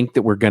not think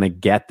that we're going to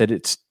get that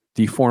it's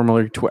the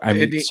formerly Twitter?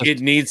 It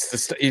needs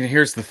to.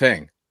 Here's the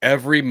thing.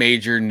 Every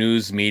major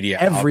news media,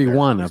 every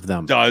one of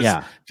them does.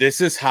 Yeah.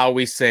 This is how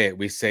we say it.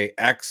 We say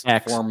X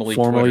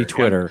formerly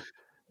Twitter.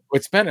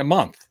 It's been a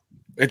month.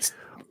 It's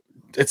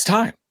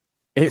time.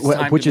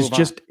 Which is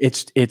just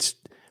it's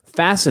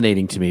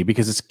fascinating to me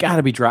because it's got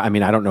to be dry. I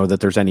mean, I don't know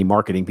that there's any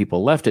marketing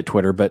people left at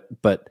Twitter, but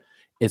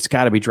it's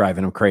got to be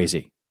driving them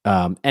crazy.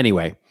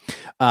 Anyway,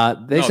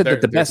 they said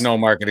that there's no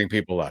marketing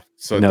people left.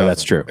 So no,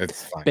 that's true.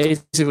 It's fine.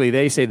 Basically,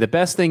 they say the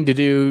best thing to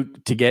do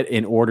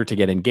in order to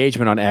get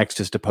engagement on X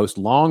is to post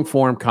long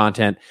form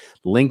content.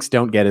 Links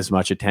don't get as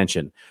much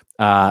attention.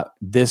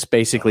 This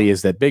basically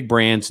is that big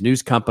brands,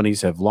 news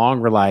companies have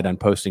long relied on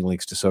posting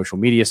links to social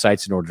media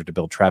sites in order to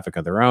build traffic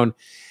of their own.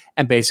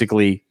 And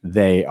basically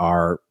they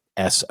are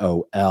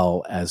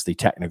SOL, as the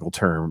technical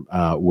term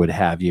would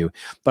have you.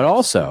 But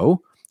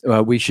also,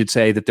 we should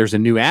say that there's a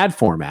new ad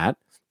format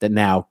that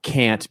now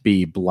can't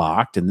be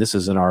blocked. And this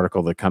is an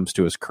article that comes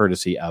to us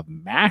courtesy of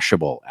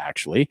Mashable,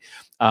 actually,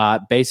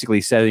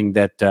 basically saying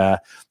that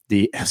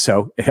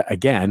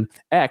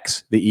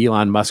X, the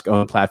Elon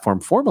Musk-owned platform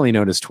formerly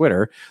known as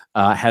Twitter,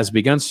 has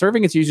begun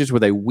serving its users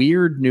with a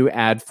weird new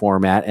ad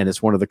format, and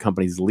it's one of the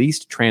company's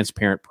least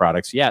transparent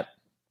products yet.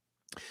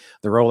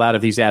 The rollout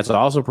of these ads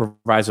also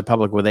provides the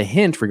public with a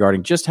hint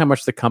regarding just how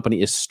much the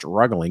company is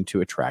struggling to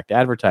attract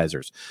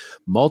advertisers.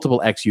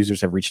 Multiple X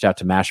users have reached out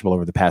to Mashable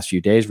over the past few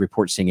days,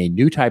 report seeing a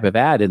new type of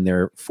ad in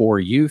their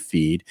For You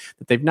feed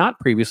that they've not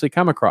previously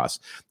come across.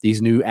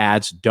 These new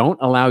ads don't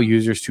allow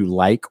users to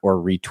like or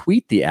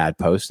retweet the ad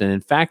post, and in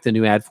fact, the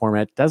new ad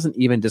format doesn't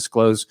even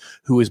disclose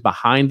who is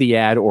behind the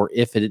ad or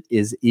if it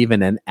is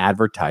even an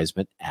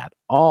advertisement at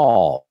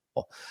all.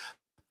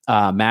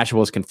 Mashable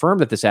has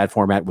confirmed that this ad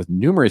format with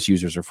numerous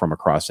users from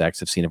across X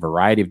have seen a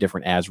variety of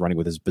different ads running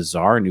with this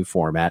bizarre new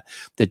format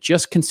that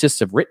just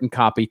consists of written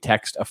copy,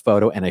 text, a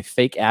photo, and a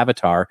fake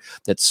avatar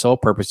that's sole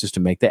purpose is to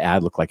make the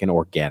ad look like an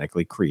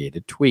organically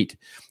created tweet.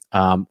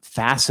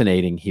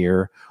 Fascinating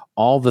here,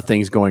 all the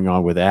things going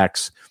on with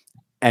X.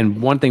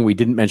 And one thing we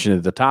didn't mention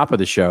at the top of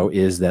the show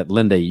is that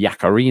Linda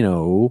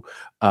Yaccarino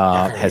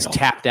has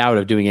tapped out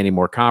of doing any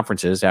more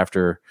conferences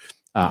after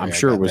I'm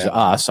sure it was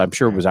us. I'm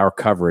sure it was our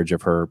coverage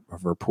of her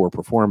poor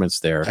performance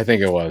there. I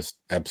think it was.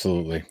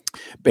 Absolutely.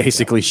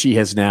 Basically, she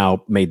has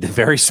now made the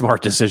very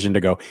smart decision to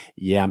go,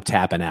 yeah, I'm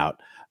tapping out.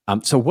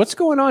 So what's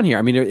going on here?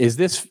 I mean,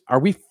 are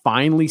we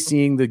finally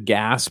seeing the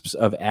gasps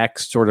of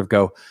X sort of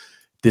go,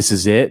 this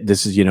is it?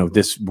 This is,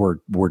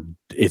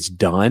 it's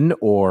done?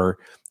 Or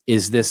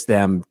is this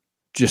them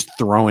just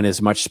throwing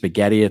as much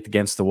spaghetti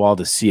against the wall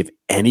to see if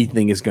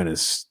anything is going to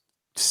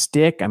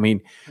stick? I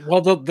mean,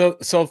 well,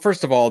 so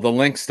first of all, the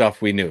link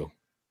stuff we knew.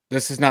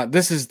 That's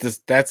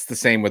the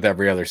same with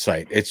every other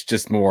site. It's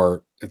just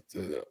more,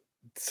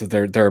 so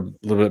they're a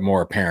little bit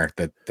more apparent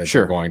that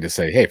sure. They're going to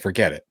say, hey,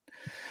 forget it.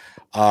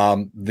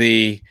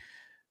 The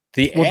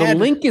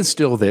link is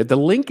still there. The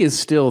link is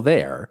still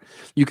there.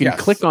 You can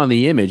click on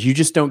the image. You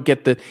just don't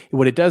get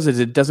what it does is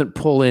it doesn't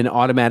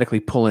automatically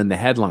pull in the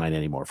headline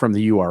anymore from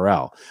the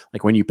URL.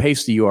 Like when you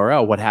paste the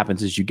URL, what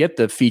happens is you get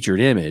the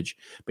featured image,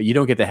 but you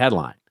don't get the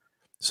headline.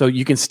 So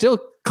you can still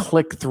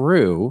click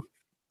through.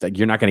 That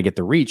you're not going to get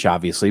the reach,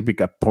 obviously,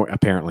 because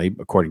apparently,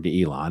 according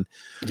to Elon.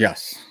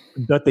 Yes.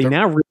 But they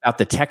now rip out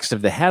the text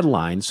of the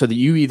headline so that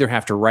you either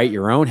have to write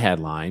your own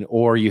headline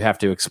or you have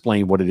to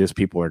explain what it is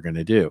people are going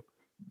to do.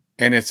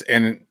 And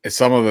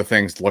some of the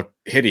things look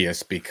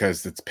hideous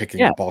because it's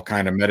picking up all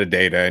kind of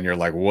metadata, and you're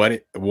like,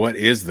 what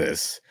is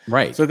this?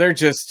 Right. So they're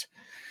just.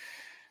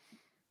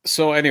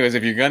 So, anyways,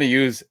 if you're going to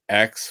use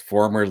X,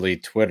 formerly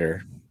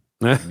Twitter,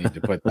 I need to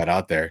put that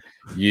out there.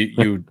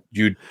 You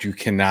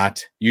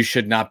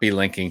should not be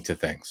linking to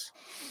things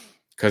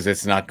because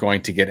it's not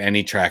going to get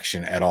any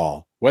traction at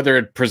all. Whether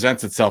it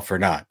presents itself or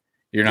not,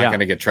 you're not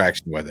going to get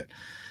traction with it.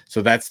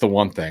 So that's the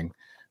one thing.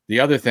 The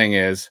other thing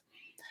is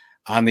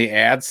on the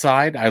ad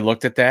side, I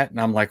looked at that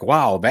and I'm like,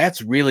 wow,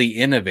 that's really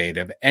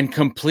innovative and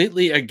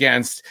completely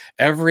against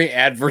every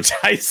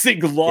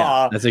advertising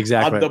law that's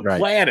exactly on the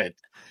planet.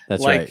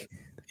 That's right.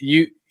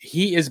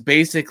 He is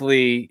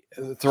basically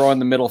throwing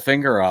the middle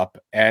finger up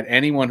at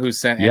anyone who's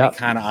sent any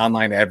kind of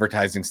online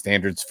advertising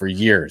standards for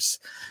years.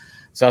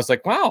 So I was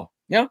like, wow,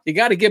 you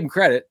got to give him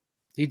credit.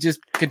 He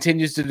just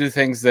continues to do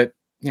things that,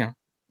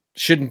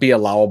 shouldn't be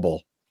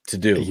allowable to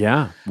do.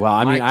 Yeah. Well,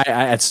 I mean, I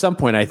at some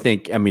point, I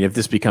think, if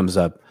this becomes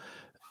I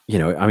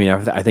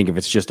think if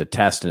it's just a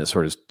test and it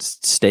sort of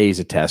stays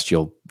a test,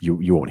 you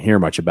won't hear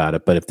much about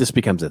it. But if this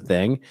becomes a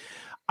thing,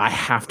 I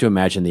have to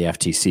imagine the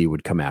FTC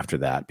would come after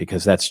that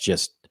because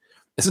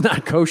it's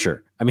not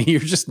kosher. I mean,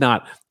 you're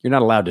not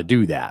allowed to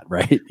do that,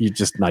 right? You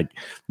just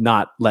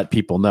not let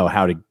people know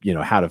how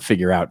to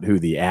figure out who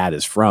the ad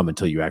is from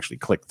until you actually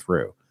click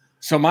through.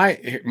 So my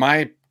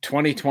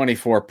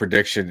 2024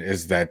 prediction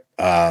is that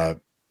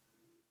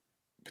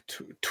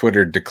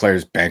Twitter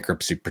declares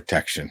bankruptcy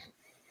protection.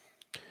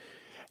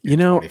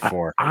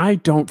 I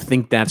don't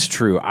think that's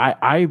true.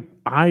 I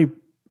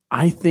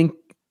think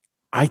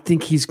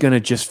he's going to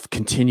just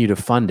continue to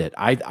fund it.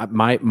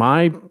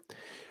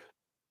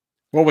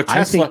 Well, with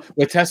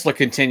Tesla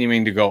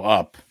continuing to go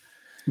up,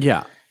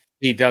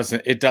 it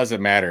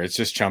doesn't matter. It's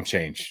just chump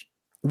change,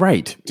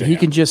 right? He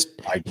can just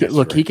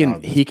look.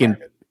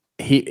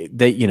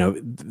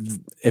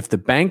 If the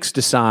banks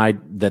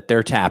decide that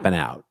they're tapping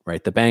out,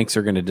 right? The banks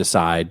are going to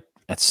decide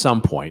at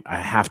some point. I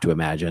have to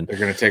imagine they're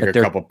going to take a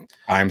couple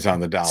times on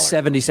the dollar,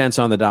 70 cents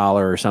on the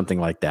dollar, or something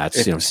like that.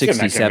 60,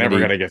 70. Never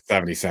going to get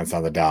 70 cents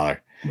on the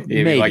dollar.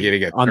 Maybe like you to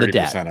get on the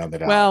debt. On the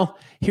dollar. Well,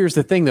 here's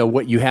the thing, though.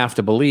 What you have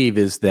to believe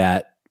is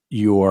that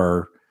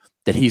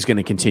he's going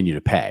to continue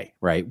to pay,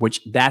 right?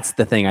 Which that's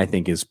the thing I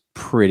think is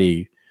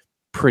pretty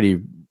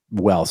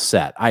well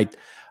set.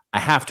 I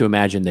have to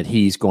imagine that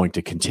he's going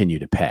to continue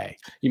to pay.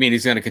 You mean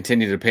he's going to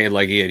continue to pay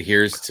like he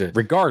adheres to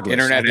regardless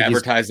internet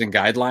advertising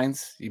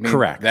guidelines? You mean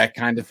correct. That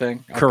kind of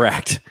thing? Okay.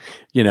 Correct.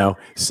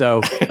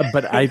 So,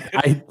 but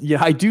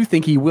I do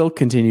think he will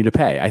continue to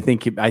pay. I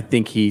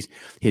think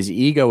his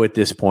ego at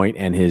this point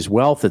and his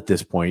wealth at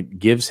this point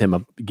gives him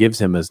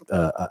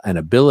an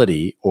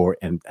ability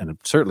and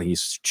certainly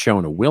he's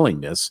shown a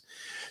willingness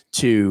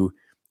to,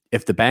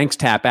 if the banks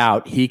tap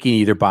out, he can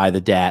either buy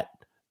the debt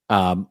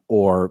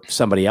or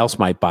somebody else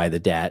might buy the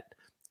debt,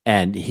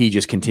 and he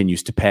just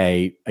continues to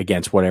pay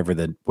against whatever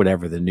the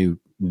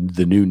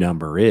new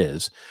number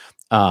is,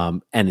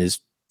 and is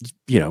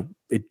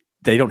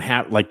they don't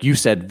have, like you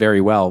said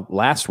very well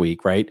last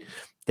week, right?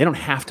 They don't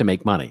have to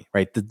make money,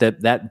 right?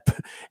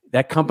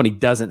 That company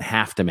doesn't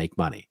have to make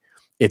money.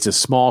 It's a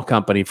small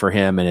company for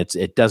him, and its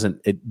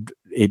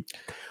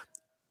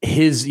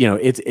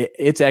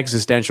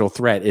existential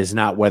threat is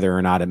not whether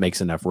or not it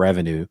makes enough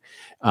revenue.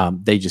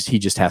 He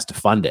just has to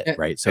fund it,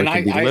 right? So it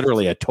can be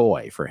literally a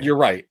toy for him. You're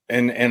right,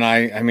 and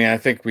I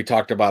think we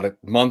talked about it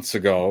months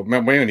ago.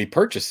 When he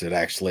purchased it,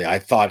 actually, I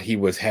thought he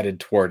was headed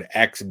toward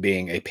X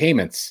being a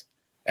payments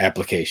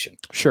application.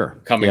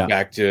 Sure, coming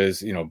back to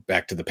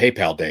back to the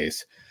PayPal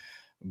days,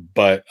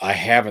 but I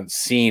haven't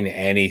seen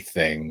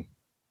anything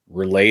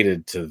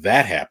related to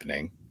that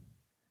happening.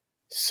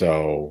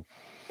 So.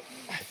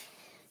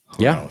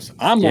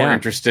 I'm more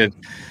interested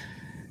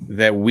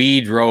that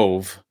we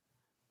drove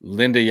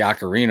Linda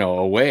Yaccarino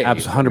away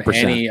 100%. from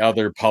any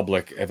other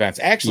public events.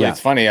 Actually, it's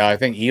funny. I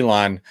think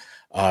Elon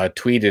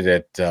tweeted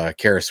at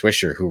Kara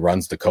Swisher, who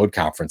runs the code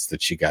conference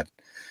that she got.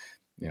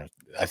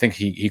 I think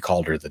he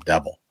called her the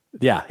devil.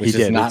 Yeah, he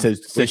did.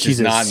 So she's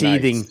a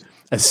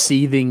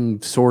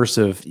seething source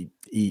of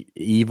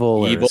evil,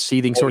 or a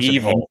seething source of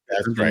hate.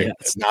 That's right. Yeah.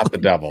 It's not the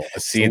devil. A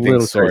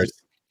seething source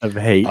of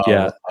hate.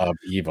 Of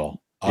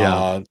evil.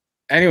 Yeah.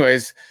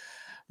 Anyways,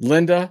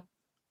 Linda,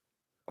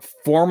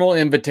 formal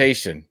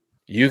invitation.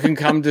 You can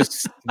come to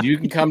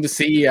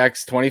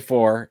CEX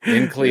 24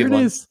 in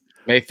Cleveland,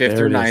 May 5th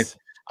through 9th.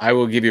 I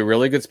will give you a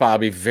really good spot. I'll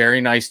be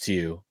very nice to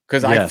you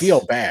because I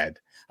feel bad.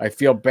 I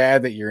feel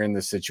bad that you're in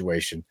this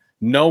situation.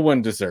 No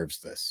one deserves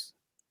this.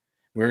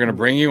 We're going to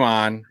bring you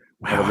on.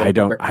 Wow,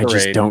 I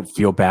just don't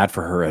feel bad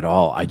for her at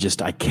all. I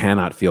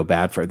cannot feel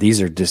bad for her.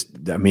 These are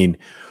just, I mean,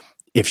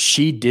 if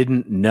she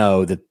didn't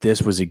know that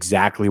this was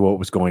exactly what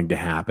was going to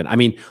happen. I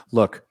mean,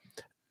 look,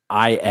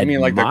 I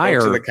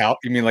admire.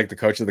 You mean like the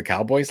coach of the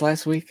Cowboys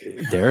last week?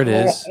 There it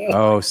is.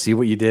 Oh, see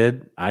what you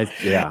did?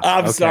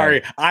 I'm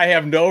sorry. I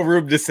have no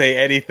room to say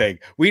anything.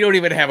 We don't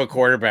even have a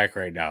quarterback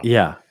right now.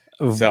 Yeah.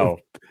 So,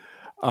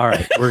 all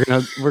right,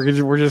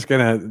 we're just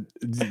gonna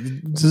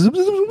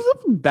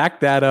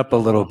back that up a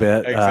little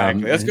bit.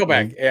 Exactly. Let's go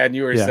back. And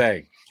you were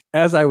saying,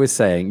 as I was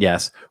saying,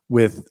 yes,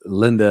 with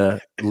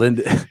Linda.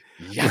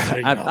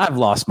 I've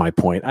lost my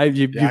point.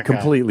 You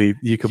completely.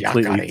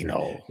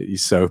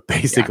 So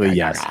basically,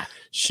 yes.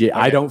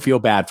 I don't feel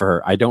bad for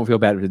her. I don't feel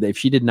bad for her. If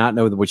she did not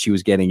know what she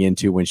was getting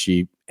into when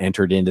she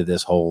entered into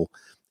this whole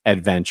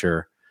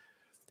adventure,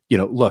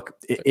 look,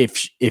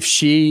 if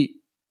she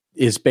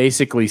is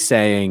basically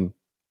saying,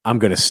 I'm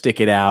going to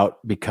stick it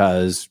out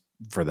because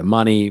for the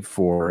money,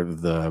 for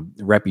the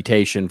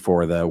reputation,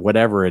 for the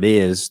whatever it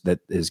is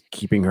that is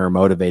keeping her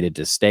motivated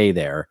to stay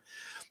there.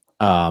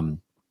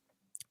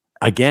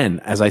 Again,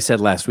 as I said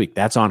last week,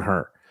 that's on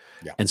her.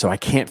 Yeah. And so I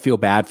can't feel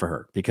bad for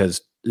her because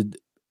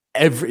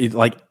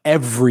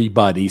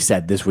everybody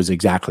said this was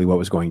exactly what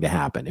was going to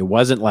happen. It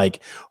wasn't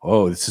like,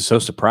 oh, this is so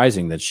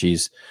surprising that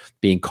she's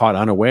being caught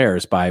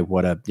unawares by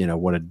what a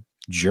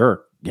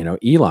jerk,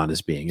 Elon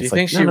is being. Do you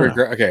think she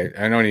regrets? Okay,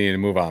 I know you need to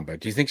move on,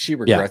 but do you think she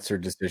regrets her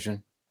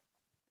decision?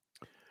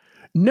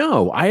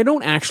 No, I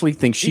don't actually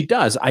think she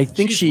does. I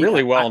think she's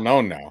really well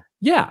known now.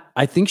 Yeah,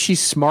 I think she's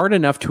smart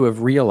enough to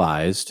have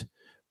realized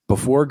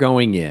before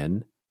going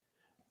in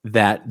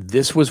that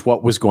this was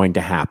what was going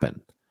to happen.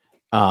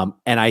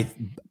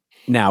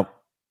 Now,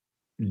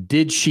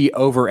 did she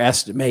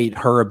overestimate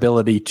her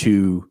ability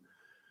to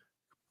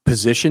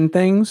position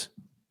things?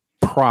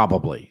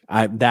 Probably.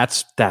 I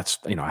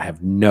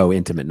have no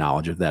intimate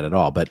knowledge of that at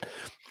all, but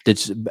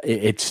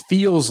it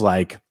feels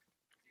like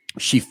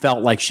she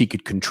felt like she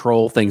could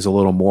control things a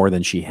little more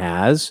than she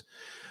has.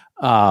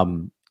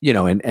 And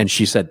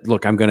she said,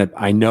 look,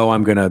 I know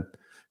I'm going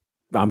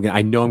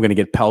to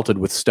get pelted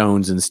with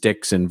stones and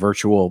sticks and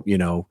virtual,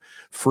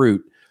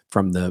 fruit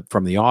from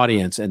the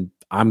audience. And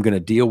I'm going to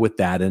deal with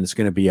that. And it's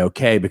going to be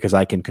okay because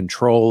I can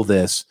control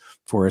this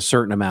for a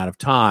certain amount of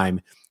time,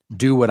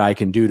 do what I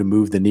can do to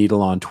move the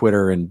needle on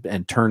Twitter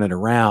and turn it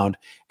around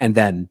and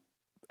then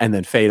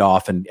fade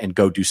off and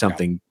go do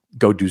something,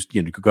 go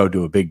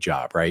do a big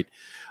job. Right.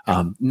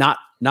 Not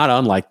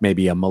unlike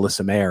maybe a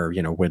Melissa Mayer,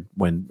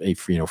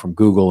 when from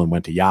Google and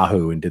went to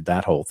Yahoo and did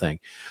that whole thing.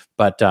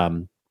 But,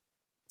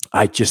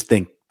 I just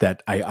think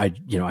that I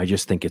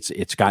just think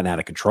it's gotten out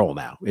of control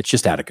now. It's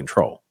just out of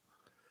control.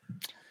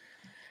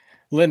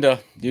 Linda,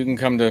 you can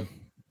come to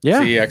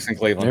CEX in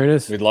Cleveland. There it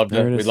is. We'd love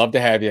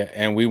to have you,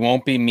 and we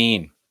won't be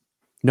mean.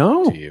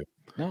 No, to you.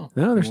 No,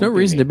 there's no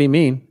reason to be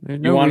mean.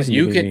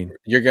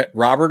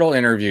 Robert will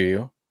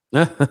interview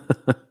you.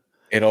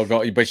 It'll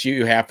go, but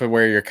you have to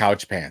wear your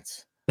couch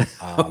pants. No.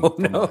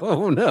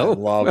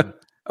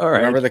 All right.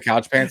 Remember the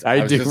couch pants?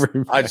 I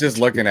was just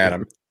looking at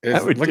them.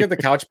 Look at the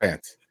couch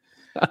pants.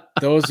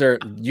 Those are,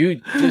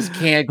 you just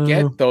can't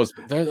get those.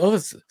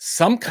 Those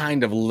some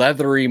kind of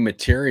leathery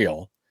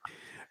material.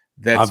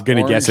 I'm going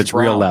to guess it's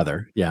real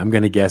leather. Yeah, I'm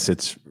going to guess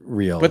it's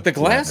real. But the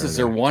glasses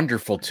are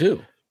wonderful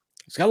too.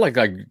 It's got like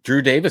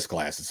Drew Davis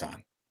glasses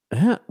on.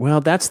 Yeah,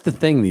 well, that's the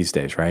thing these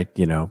days, right?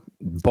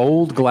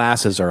 Bold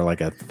glasses are like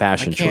a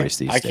fashion choice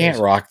these days. I can't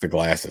rock the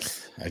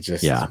glasses. It's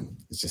just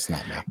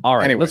not me. All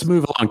right, let's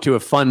move along to a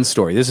fun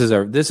story. This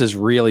is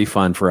really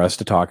fun for us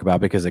to talk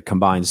about because it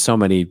combines so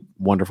many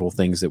wonderful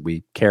things that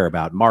we care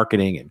about: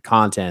 marketing and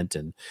content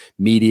and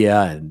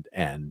media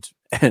and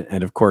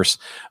of course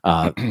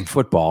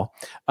football.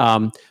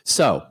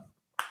 So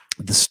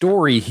the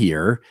story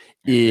here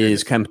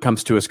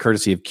comes to us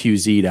courtesy of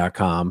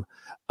QZ.com.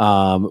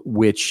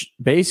 Which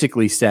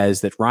basically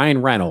says that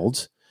Ryan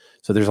Reynolds,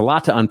 so there's a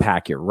lot to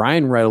unpack here.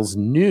 Ryan Reynolds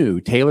knew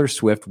Taylor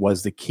Swift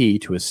was the key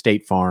to a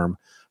State Farm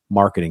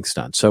marketing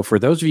stunt. So for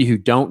those of you who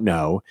don't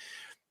know,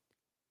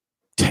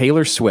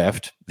 Taylor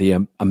Swift,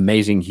 the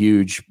amazing,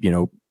 huge,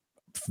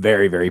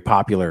 very, very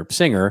popular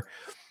singer,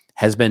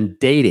 has been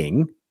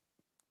dating,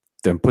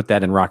 then put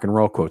that in rock and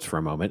roll quotes for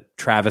a moment,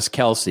 Travis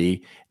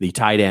Kelce, the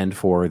tight end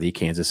for the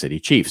Kansas City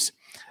Chiefs.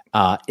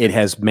 It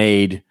has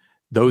made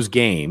those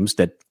games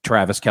that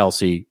Travis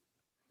Kelce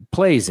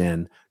plays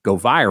in go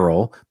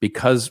viral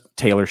because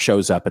Taylor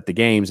shows up at the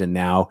games, and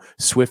now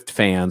Swift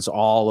fans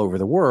all over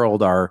the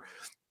world are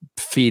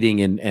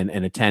feeding and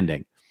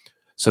attending.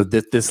 So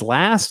this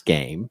last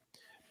game,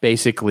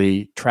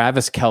 basically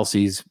Travis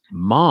Kelce's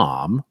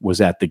mom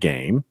was at the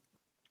game.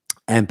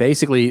 And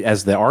basically,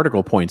 as the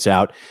article points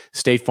out,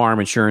 State Farm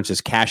Insurance is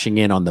cashing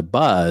in on the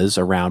buzz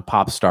around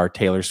pop star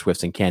Taylor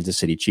Swift's and Kansas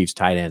City Chiefs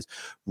tight ends'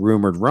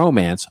 rumored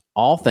romance,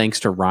 all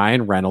thanks to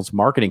Ryan Reynolds'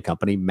 marketing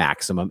company,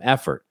 Maximum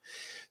Effort.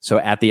 So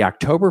at the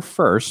October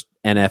 1st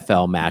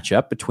NFL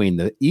matchup between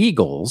the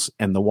Eagles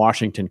and the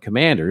Washington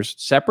Commanders,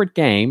 separate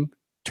game,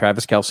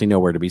 Travis Kelce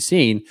nowhere to be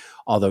seen,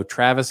 although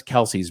Travis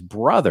Kelce's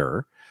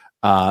brother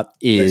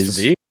plays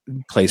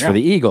for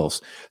the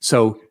Eagles.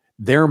 So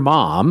their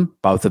mom,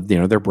 both of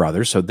their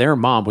brothers, so their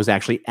mom was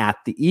actually at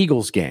the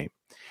Eagles game.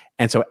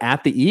 And so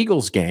at the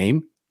Eagles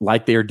game,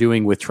 like they're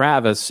doing with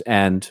Travis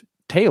and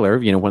Taylor,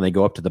 when they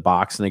go up to the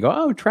box and they go,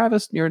 "Oh,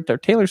 Travis,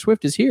 Taylor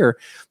Swift is here,"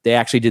 they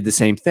actually did the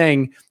same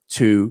thing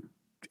to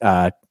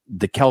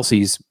the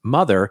Kelce's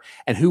mother,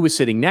 and who was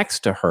sitting next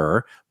to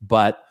her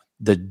but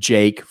the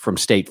Jake from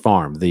State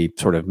Farm, the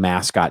sort of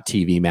mascot,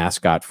 TV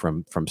mascot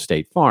from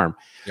State Farm.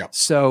 Yep.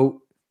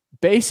 So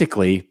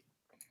basically,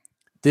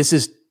 this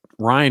is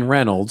Ryan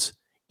Reynolds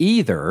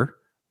either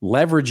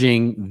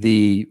leveraging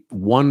the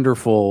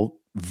wonderful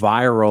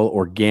viral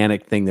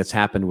organic thing that's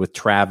happened with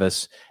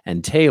Travis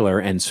and Taylor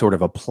and sort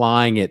of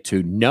applying it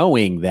to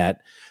knowing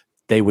that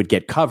they would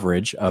get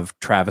coverage of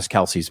Travis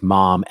Kelce's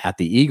mom at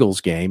the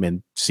Eagles game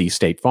and see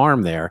State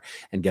Farm there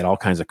and get all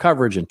kinds of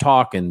coverage and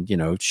talk and,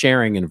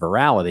 sharing and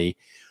virality,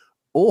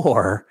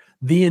 or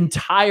the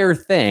entire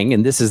thing.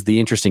 And this is the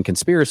interesting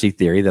conspiracy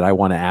theory that I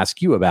want to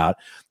ask you about.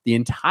 The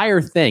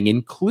entire thing,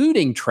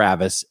 including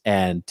Travis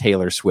and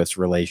Taylor Swift's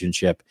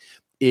relationship,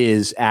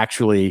 is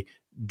actually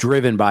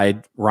driven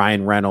by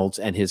Ryan Reynolds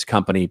and his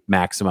company,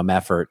 Maximum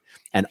Effort.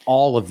 And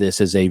all of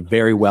this is a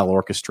very well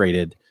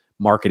orchestrated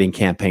marketing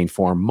campaign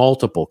for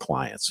multiple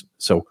clients.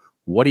 So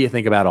what do you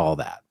think about all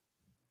that?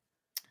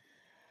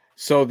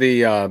 So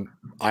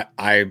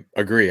I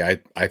agree.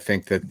 I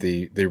think that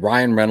the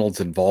Ryan Reynolds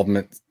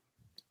involvement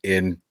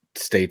in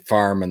State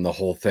Farm and the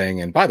whole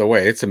thing. And by the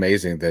way, it's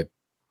amazing that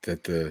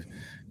the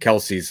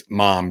Kelce's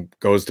mom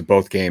goes to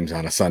both games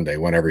on a Sunday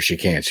whenever she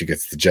can. She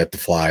gets the jet to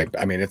fly.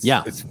 I mean, it's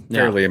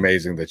fairly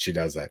amazing that she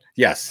does that.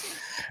 Yes,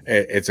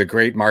 it's a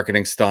great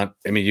marketing stunt.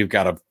 I mean, you've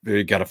got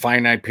a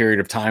finite period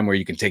of time where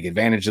you can take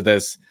advantage of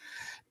this.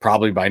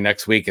 Probably by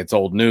next week, it's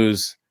old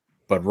news.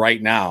 But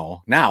right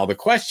now the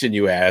question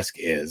you ask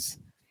is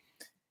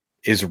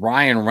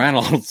Ryan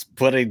Reynolds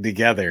putting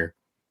together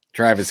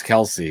Travis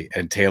Kelce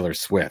and Taylor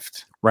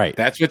Swift? Right.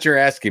 That's what you're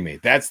asking me.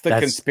 That's the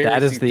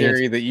conspiracy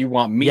theory that you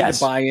want me to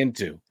buy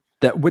into.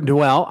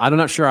 Well, I'm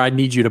not sure I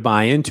need you to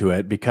buy into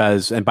it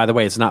because, and by the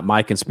way, it's not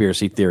my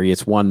conspiracy theory.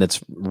 It's one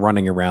that's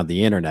running around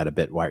the internet a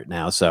bit right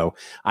now. So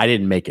I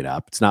didn't make it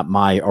up. It's not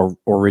my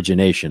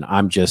origination.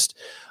 I'm just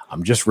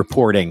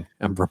reporting.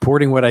 I'm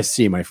reporting what I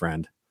see, my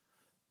friend.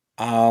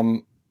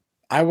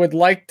 I would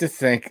like to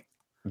think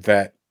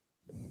that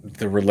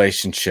the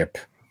relationship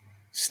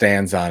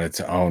stands on its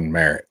own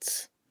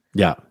merits.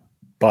 Yeah.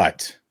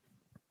 But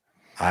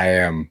I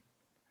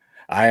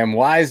am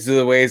wise to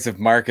the ways of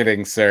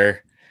marketing,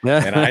 sir.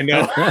 And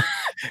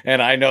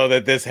I know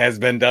that this has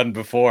been done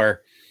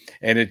before,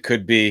 and it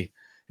could be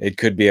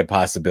a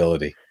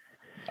possibility.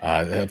 For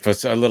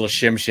a little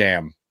shim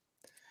sham,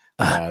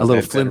 a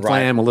little flim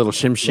flam, a little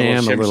shim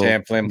sham, a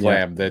little flim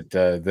flam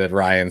that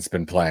Ryan's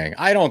been playing.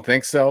 I don't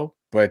think so,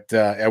 but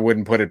I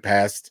wouldn't put it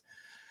past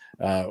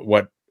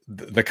what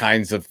the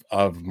kinds of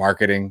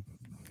marketing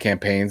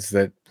campaigns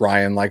that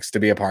Ryan likes to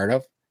be a part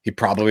of. He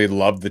probably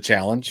loved the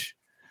challenge,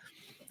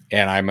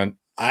 and I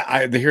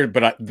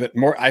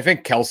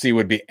think Kelce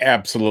would be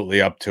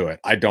absolutely up to it.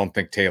 I don't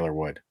think Taylor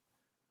would.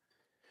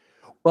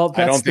 Well,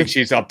 I don't think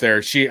she's up there.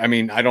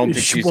 I don't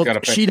think she's going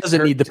to. She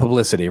doesn't need the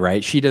publicity,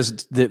 right? She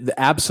does.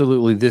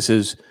 Absolutely,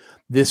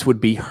 this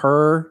would be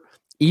her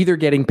either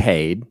getting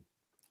paid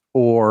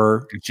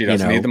or she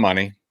doesn't need the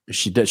money.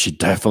 She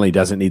definitely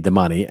doesn't need the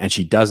money, and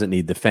she doesn't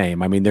need the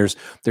fame. I mean, there's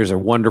a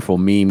wonderful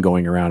meme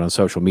going around on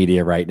social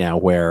media right now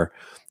where,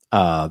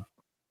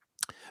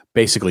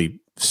 basically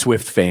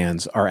Swift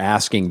fans are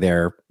asking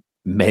their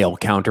male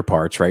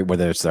counterparts, right,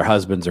 whether it's their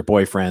husbands or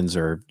boyfriends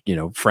or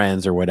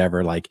friends or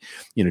whatever, like,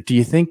 do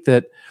you think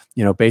that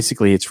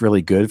basically it's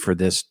really good for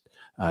this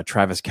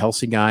Travis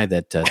Kelce guy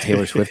that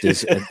Taylor Swift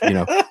is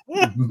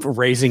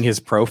raising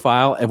his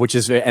profile,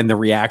 and the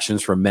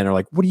reactions from men are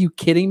like, "What, are you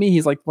kidding me?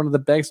 He's like one of the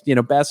best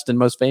and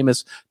most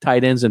famous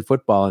tight ends in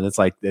football," and it's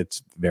like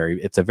it's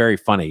a very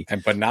funny.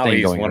 But now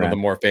he's one of the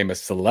more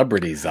famous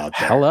celebrities out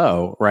there.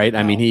 Hello, right?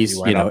 I mean, he's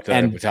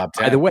and top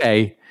 10. By the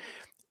way,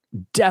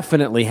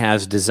 definitely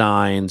has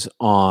designs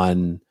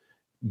on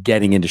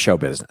getting into show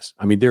business.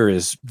 I mean, there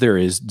is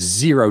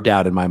zero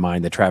doubt in my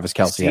mind that Travis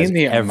Kelce has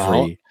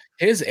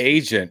his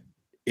agent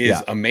is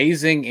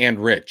amazing and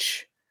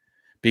rich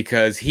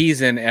because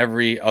he's in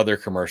every other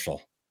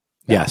commercial.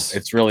 Yes.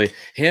 It's really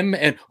him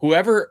and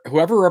whoever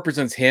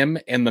represents him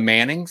and the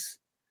Mannings.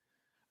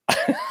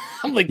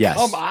 I'm like,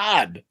 come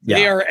on,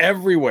 they are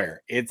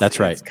everywhere. That's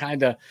right. It's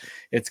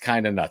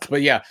kind of nuts.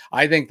 But yeah,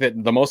 I think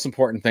that the most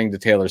important thing to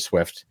Taylor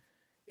Swift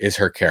is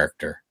her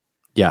character.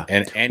 Yeah,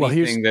 and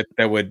anything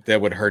that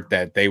would hurt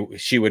that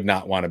she would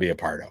not want to be a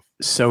part of.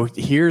 So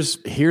here's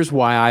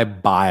why I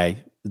buy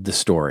the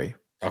story.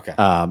 Okay.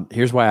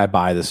 Here's why I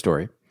buy the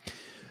story.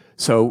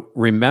 So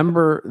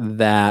remember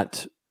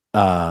that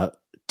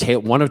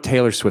one of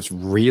Taylor Swift's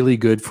really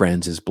good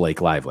friends is Blake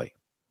Lively,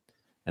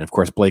 and of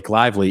course Blake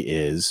Lively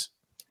is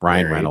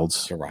Ryan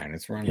Reynolds.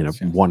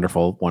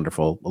 Wonderful,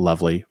 wonderful,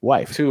 lovely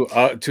wife. Two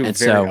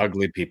very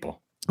ugly people.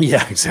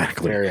 Yeah,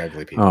 exactly. Very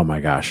ugly people. Oh my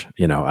gosh.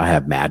 I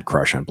have mad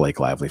crush on Blake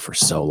Lively for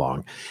so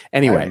long.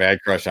 Anyway. I have mad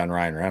crush on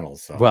Ryan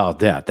Reynolds. So. Well,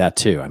 yeah, that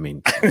too. I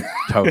mean,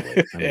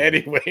 totally.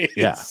 Anyway.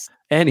 Yeah.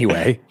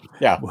 Anyway.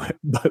 Yeah.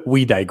 But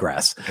we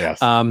digress. Yes.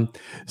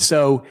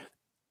 So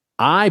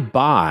I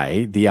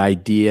buy the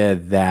idea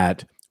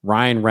that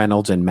Ryan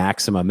Reynolds and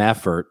Maximum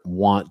Effort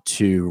want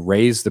to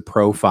raise the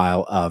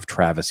profile of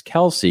Travis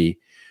Kelce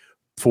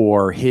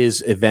for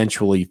his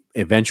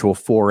eventual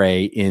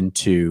foray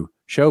into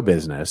show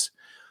business,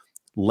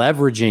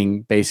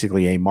 leveraging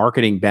basically a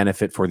marketing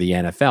benefit for the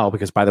NFL,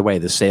 because by the way,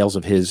 the sales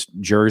of his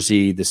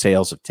jersey, the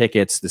sales of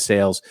tickets,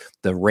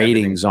 the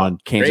ratings on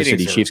Kansas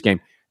City Chiefs game,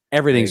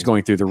 everything's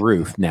going through the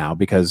roof now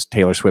because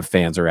Taylor Swift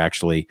fans are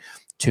actually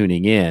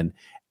tuning in,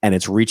 and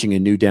it's reaching a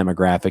new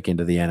demographic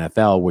into the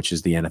NFL, which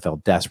is the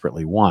NFL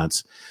desperately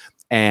wants.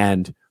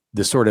 And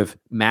the sort of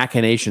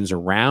machinations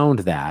around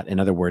that, in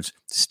other words,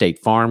 State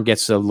Farm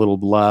gets a little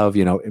love,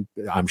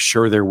 I'm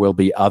sure there will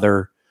be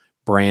other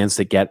brands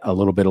that get a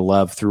little bit of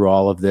love through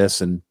all of this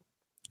and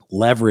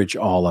leverage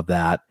all of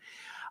that.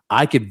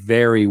 I could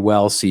very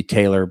well see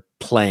Taylor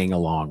playing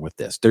along with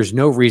this. There's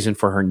no reason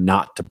for her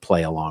not to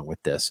play along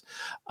with this.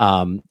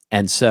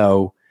 And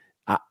so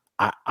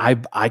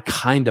I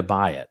kind of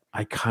buy it.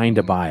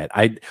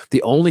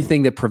 The only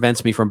thing that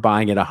prevents me from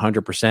buying it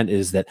 100%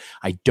 is that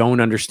I don't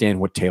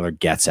understand what Taylor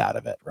gets out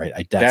of it.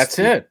 Right. That's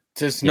it.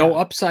 There's no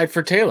upside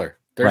for Taylor.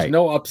 There's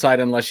no upside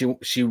unless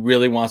she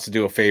really wants to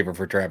do a favor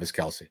for Travis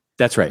Kelce.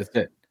 That's right.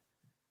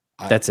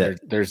 That's it.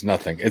 There's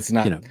nothing. It's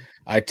not.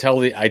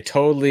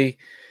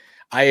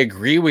 I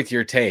agree with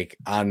your take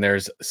on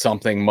there's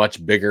something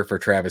much bigger for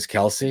Travis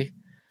Kelce,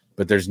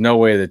 but there's no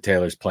way that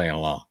Taylor's playing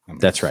along.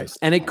 That's right.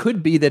 And it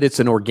could be that it's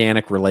an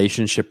organic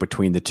relationship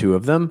between the two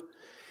of them,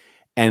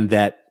 and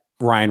that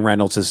Ryan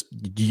Reynolds is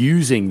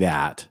using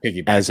that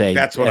as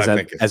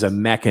a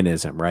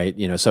mechanism, right?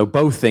 So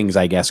both things,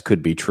 I guess,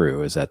 could be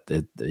true. Is that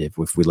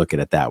if we look at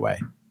it that way,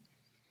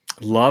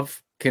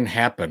 love can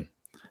happen,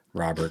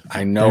 Robert.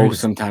 I know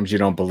sometimes you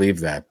don't believe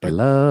that,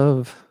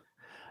 but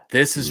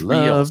this is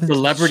real.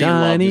 Celebrity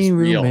love is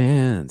real.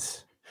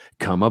 Romance.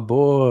 Come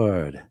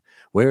aboard.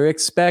 We're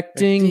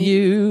expecting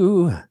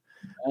you.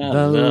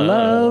 The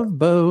love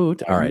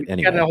boat. All right.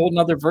 Anyway, got a whole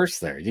nother verse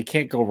there. You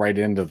can't go right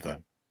into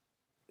the.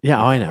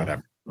 Yeah, I know.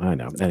 Whatever. I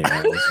know.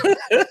 Anyway,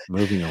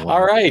 moving along.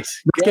 All right.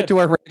 Let's get to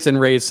our rants and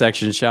raves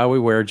section, shall we?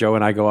 Where Joe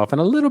and I go off on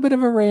a little bit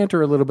of a rant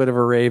or a little bit of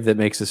a rave that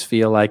makes us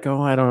feel like,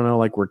 I don't know,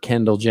 like we're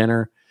Kendall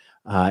Jenner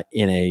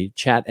in a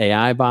chat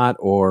AI bot,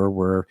 or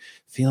we're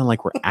feeling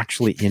like we're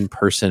actually in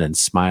person and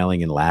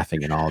smiling and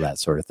laughing and all that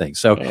sort of thing.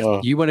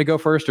 So you want to go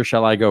first, or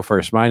shall I go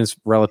first? Mine is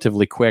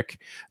relatively quick,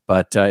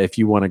 but if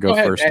you want to go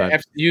first.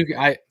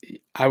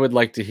 I would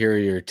like to hear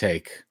your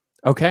take.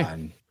 Okay.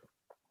 On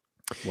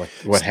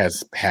what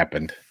has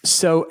happened.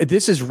 So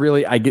this is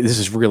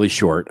really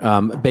short.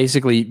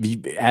 Basically,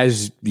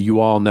 as you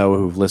all know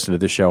who've listened to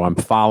the show, I'm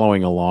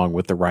following along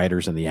with the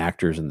writers and the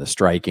actors and the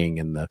striking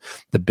and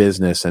the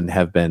business, and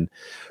have been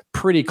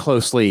pretty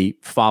closely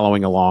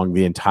following along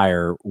the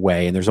entire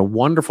way. And there's a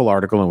wonderful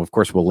article, and of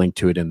course we'll link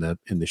to it in the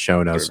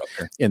show notes,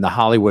 in the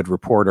Hollywood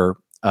Reporter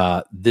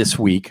this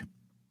week,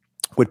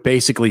 what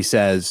basically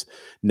says,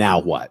 now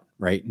what?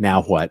 Right?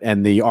 Now what?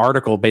 And the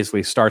article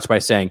basically starts by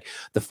saying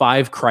the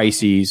 5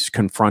 crises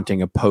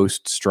confronting a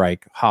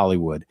post-strike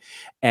Hollywood.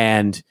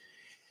 And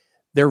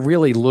they're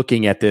really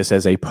looking at this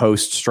as a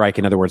post-strike,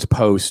 in other words,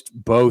 post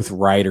both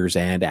writers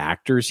and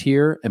actors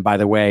here. And by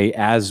the way,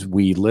 as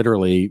we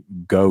literally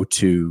go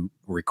to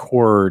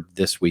record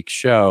this week's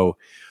show,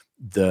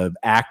 the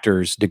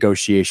actors'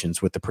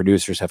 negotiations with the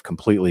producers have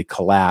completely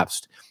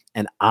collapsed.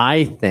 And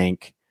I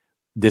think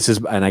this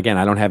is, and again,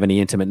 I don't have any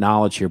intimate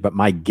knowledge here, but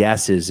my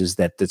guess is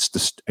that it's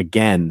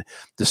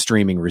the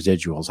streaming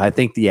residuals. I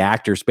think the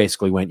actors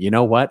basically went, you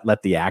know what?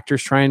 Let the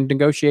actors try and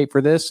negotiate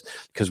for this,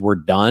 because we're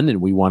done and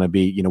we want to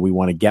we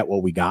want to get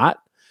what we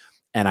got.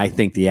 And I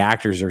think the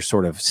actors are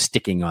sort of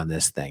sticking on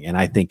this thing. And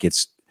I think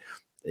it's,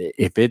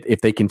 if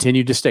they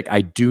continue to stick,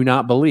 I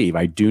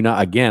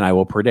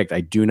will predict,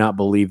 I do not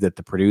believe that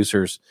the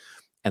producers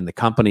and the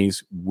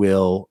companies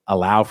will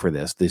allow for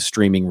this, the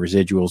streaming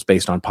residuals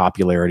based on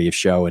popularity of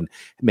show and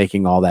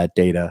making all that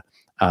data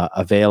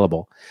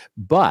available.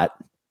 But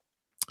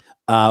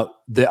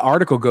the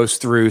article goes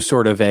through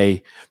sort of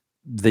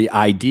the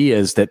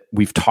ideas that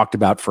we've talked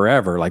about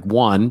forever. Like,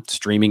 one,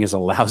 streaming is a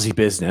lousy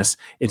business.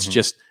 It's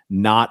just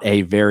not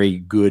a very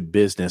good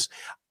business.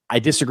 I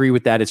disagree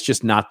with that. It's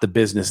just not the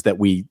business that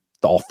we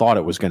all thought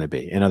it was going to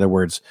be. In other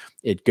words,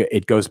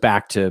 it goes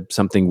back to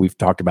something we've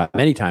talked about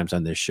many times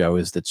on this show,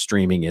 is that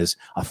streaming is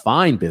a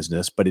fine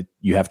business, but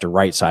you have to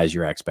right size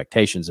your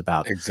expectations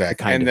about the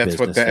kind of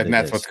business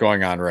that's what's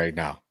going on right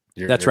now.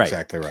 You're right.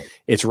 Exactly right.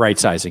 It's right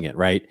sizing it,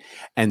 right?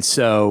 And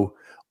so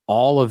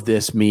all of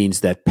this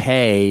means that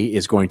pay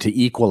is going to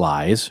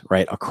equalize,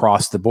 right,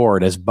 across the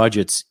board as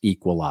budgets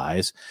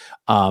equalize.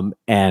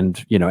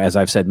 And, as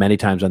I've said many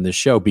times on this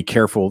show, be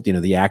careful.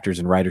 The actors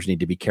and writers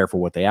need to be careful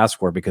what they ask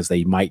for, because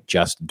they might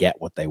just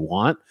get what they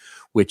want,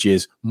 which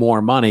is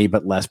more money,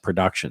 but less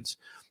productions.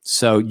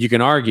 So you can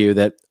argue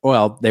that,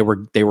 well, they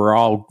were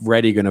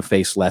already going to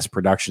face less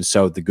production.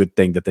 So the good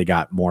thing that they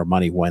got more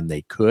money when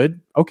they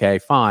could. Okay,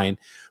 fine.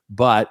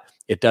 But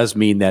it does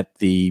mean that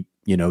the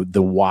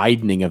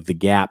widening of the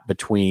gap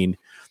between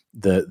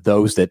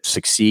those that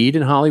succeed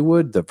in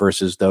Hollywood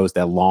versus those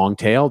that the long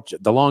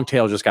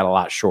tail just got a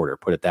lot shorter,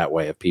 put it that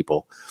way, of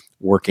people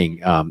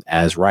working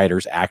as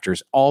writers,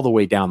 actors, all the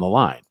way down the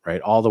line,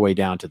 right? All the way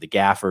down to the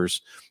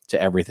gaffers,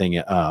 to everything,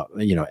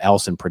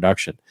 else in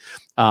production.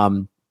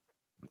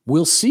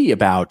 We'll see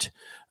about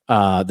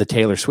the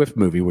Taylor Swift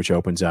movie, which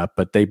opens up,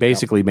 but they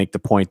basically make the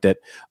point that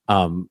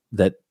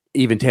that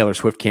even Taylor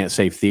Swift can't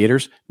save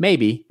theaters.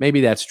 Maybe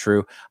that's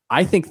true.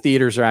 I think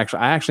theaters I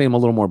actually am a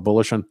little more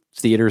bullish on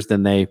theaters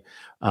than they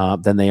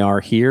are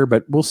here,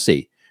 but we'll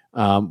see.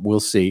 We'll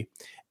see.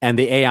 And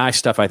the AI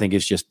stuff, I think,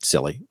 is just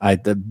silly. I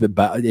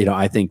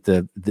think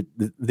the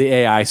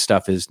AI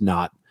stuff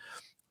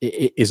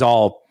is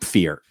all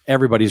fear.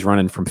 Everybody's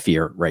running from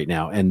fear right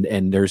now,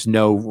 and there's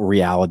no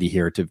reality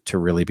here to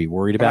really be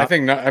worried about. I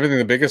think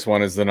the biggest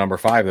one is the number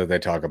 5 that they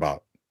talk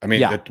about. I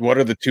mean, what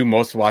are the 2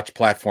 most watched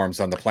platforms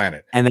on the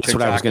planet? And that's TikTok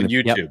what I was going to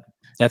YouTube.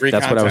 Yep.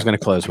 That's what I was going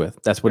to close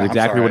with. That's what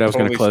exactly what I was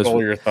going to close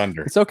with. Your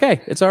thunder. It's okay.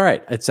 It's all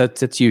right.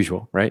 It's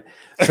usual, right?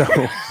 So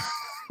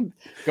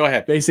go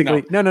ahead.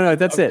 Basically, no.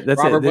 That's it.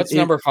 That's Robert, it. What's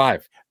number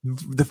 5?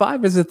 The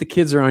 5 is that the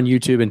kids are on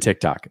YouTube and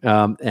TikTok,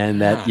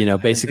 and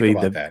that basically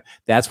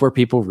that's where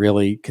people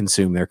really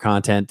consume their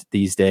content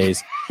these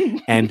days.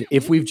 And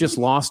if we've just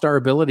lost our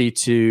ability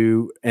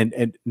to,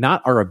 and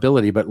not our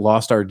ability, but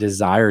lost our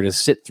desire to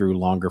sit through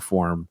longer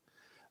form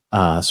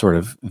sort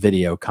of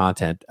video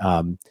content,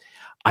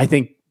 I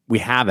think we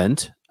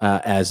haven't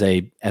as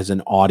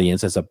an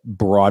audience, as a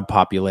broad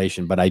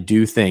population, but I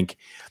do think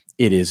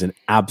it is an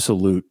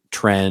absolute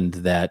trend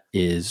that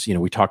is,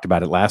 we talked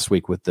about it last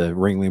week with the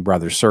Ringling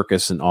Brothers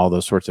Circus and all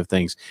those sorts of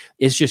things.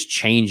 It's just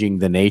changing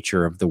the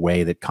nature of the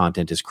way that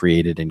content is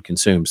created and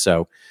consumed.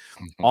 So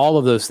all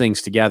of those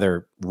things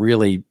together,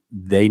 really,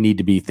 they need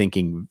to be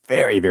thinking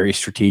very, very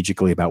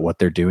strategically about what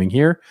they're doing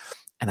here.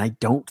 And I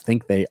don't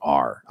think they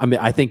are. I mean,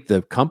 I think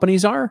the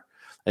companies are.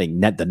 I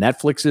think the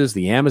Netflixes,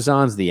 the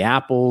Amazons, the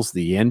Apples,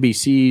 the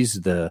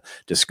NBCs, the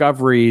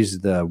Discoveries,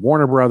 the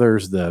Warner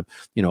Brothers,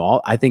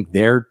 I think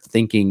they're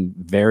thinking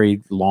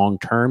very long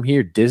term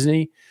here.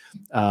 Disney,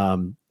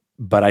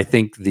 but I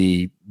think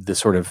the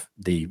sort of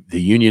the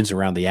unions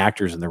around the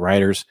actors and the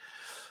writers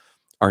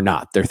are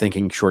not. They're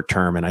thinking short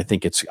term, and I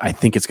think it's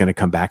going to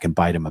come back and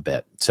bite them a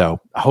bit. So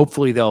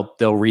hopefully they'll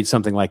read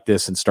something like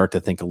this and start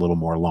to think a little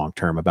more long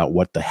term about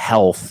what the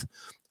health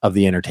of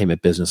the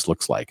entertainment business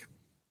looks like.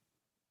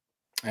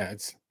 Yeah,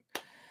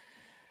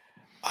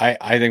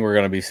 I think we're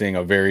going to be seeing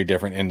a very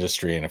different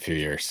industry in a few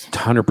years.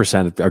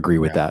 100% agree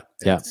with that.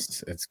 Yeah.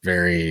 It's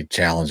very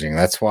challenging.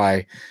 That's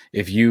why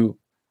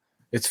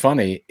it's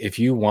funny, if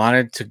you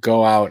wanted to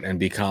go out and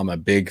become a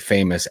big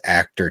famous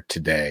actor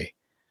today,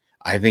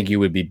 I think you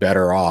would be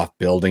better off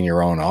building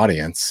your own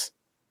audience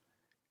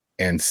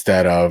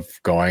instead of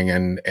going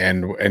and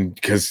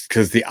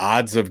because the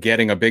odds of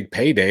getting a big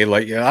payday,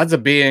 like the odds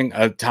of being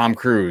a Tom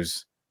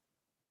Cruise,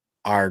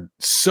 are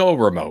so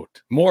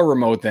remote, more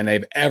remote than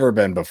they've ever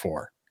been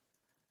before.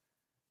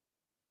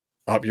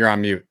 Oh, you're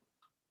on mute.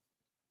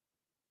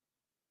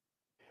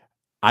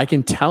 I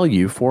can tell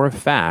you for a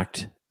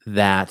fact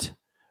that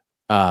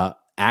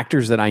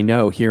actors that I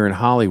know here in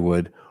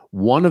Hollywood,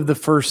 one of the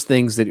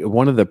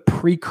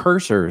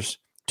precursors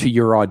to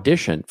your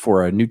audition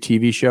for a new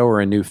TV show or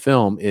a new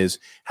film is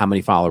how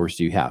many followers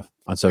do you have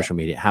on social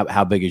media?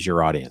 How big is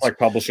your audience? It's like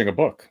publishing a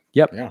book.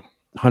 Yep. Yeah.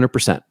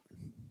 100%.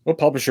 We'll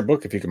publish your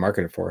book if you can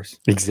market it for us.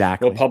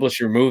 Exactly. We'll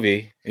publish your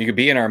movie. You could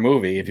be in our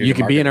movie if you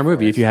can be in our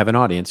movie if you have an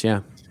audience.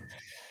 Yeah.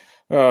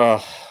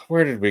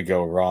 Where did we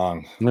go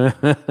wrong?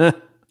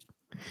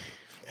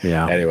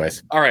 Yeah.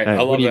 Anyways, all right.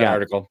 I love that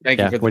article. Thank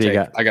you for the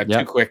take. I got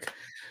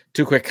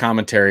two quick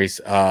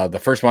commentaries.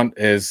 The first one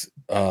is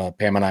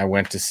Pam and I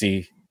went to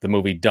see the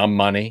movie Dumb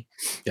Money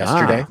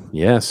yesterday.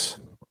 Yes.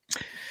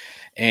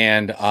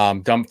 And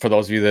for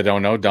those of you that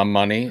don't know, Dumb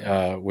Money,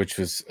 which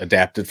was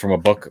adapted from a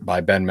book by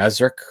Ben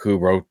Mesrick, who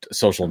wrote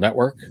Social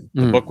Network.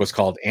 The book was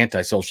called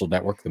Anti-Social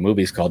Network. The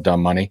movie is called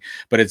Dumb Money,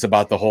 but it's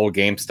about the whole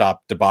GameStop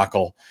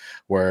debacle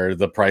where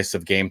the price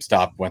of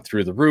GameStop went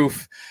through the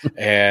roof.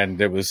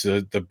 And it was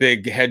the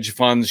big hedge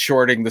funds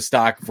shorting the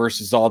stock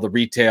versus all the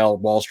retail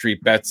Wall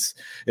Street bets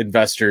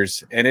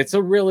investors. And it's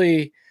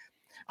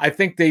I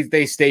think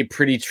they stay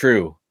pretty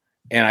true.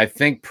 And I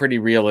think pretty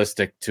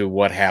realistic to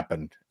what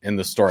happened. in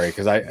the story,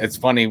 because it's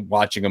funny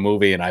watching a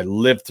movie and I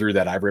lived through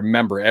that. I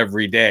remember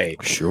every day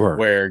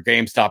where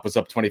GameStop was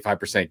up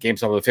 25%,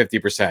 GameStop was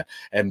 50%,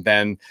 and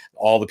then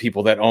all the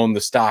people that own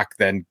the stock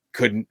then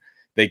couldn't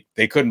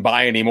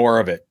buy any more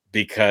of it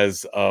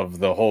because of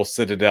the whole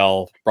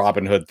Citadel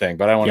Robin Hood thing.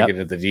 But I don't want to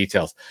get into the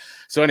details.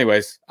 So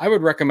anyways, I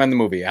would recommend the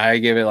movie. I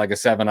give it like a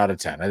 7 out of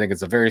 10. I think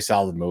it's a very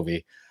solid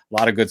movie. A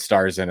lot of good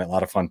stars in it, a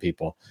lot of fun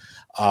people.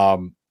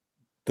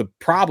 The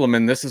problem,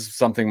 and this is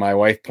something my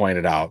wife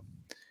pointed out,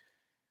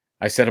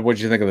 I said, what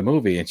did you think of the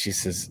movie? And she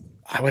says,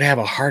 I would have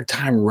a hard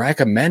time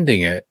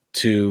recommending it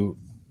to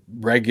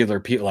regular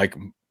people. Like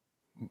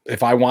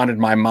if I wanted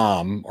my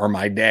mom or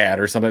my dad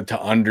or something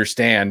to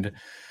understand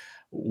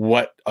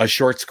what a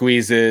short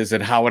squeeze is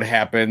and how it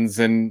happens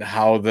and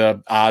how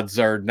the odds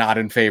are not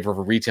in favor of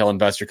a retail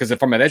investor. Because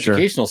from an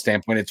educational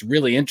standpoint, it's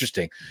really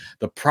interesting.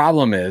 The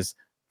problem is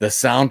the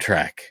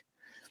soundtrack.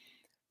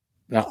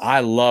 Now, I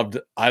loved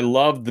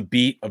the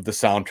beat of the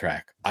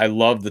soundtrack. I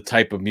loved the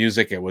type of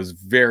music. It was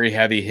very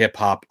heavy hip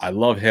hop. I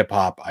love hip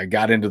hop. I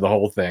got into the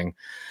whole thing.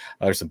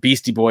 There's some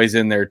Beastie Boys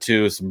in there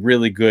too. Some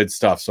really good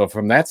stuff. So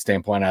from that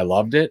standpoint, I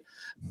loved it.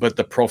 But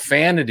the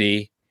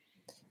profanity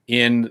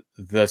in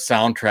the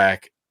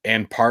soundtrack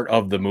and part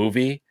of the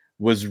movie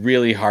was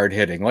really hard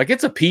hitting. Like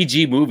it's a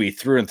PG movie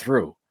through and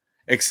through,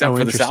 except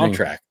for the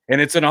soundtrack.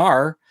 And it's an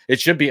R. It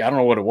should be. I don't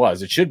know what it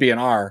was. It should be an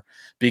R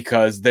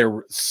because there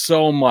were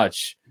so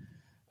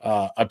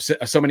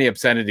many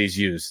obscenities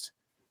used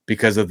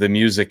because of the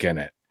music in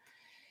it.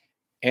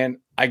 And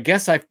I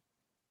guess I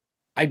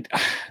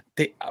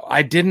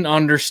didn't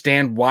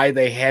understand why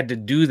they had to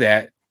do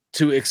that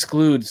to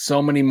exclude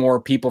so many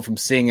more people from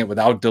seeing it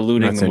without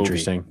diluting the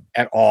movie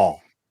at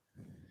all.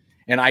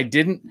 And I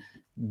didn't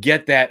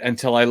get that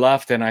until I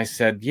left and I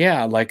said,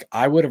 yeah, like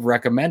I would have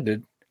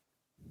recommended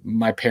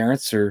my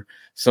parents or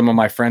some of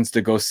my friends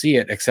to go see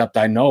it, except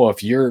I know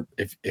if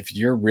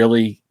you're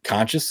really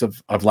conscious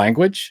of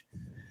language,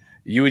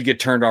 you would get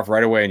turned off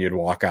right away and you'd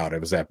walk out.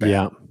 It was that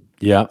bad.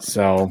 Yeah.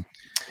 So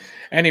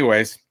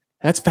anyways,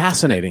 that's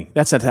fascinating.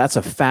 That's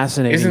a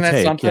fascinating Isn't that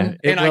take. something?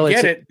 Yeah. And I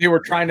get it. They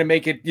were trying to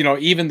make it,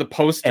 even the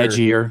poster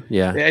edgier.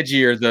 Yeah.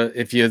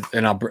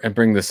 Edgier. I'll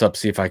bring this up,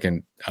 see if I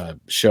can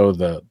show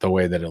the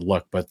way that it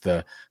looked. But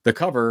the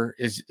cover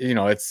is,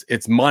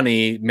 it's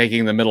money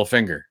making the middle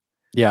finger.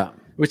 Yeah.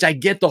 Which I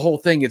get the whole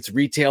thing. It's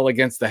retail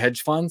against the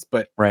hedge funds,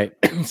 but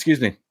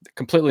excuse me,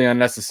 completely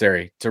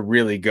unnecessary to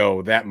really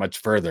go that much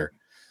further.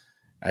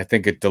 I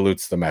think it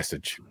dilutes the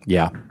message.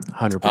 Yeah.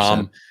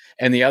 100%.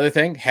 And the other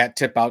thing, hat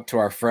tip out to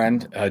our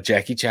friend,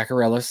 Jackie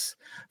Chakarellis,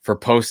 for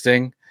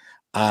posting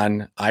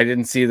on, I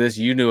didn't see this,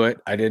 you knew it,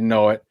 I didn't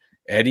know it.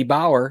 Eddie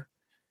Bauer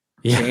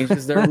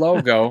changes their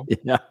logo.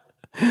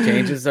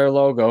 Changes their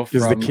logo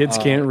because the kids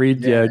can't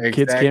read.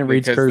 Kids can't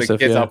read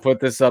cursive. I'll put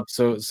this up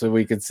so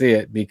we can see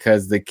it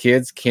because the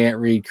kids can't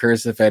read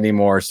cursive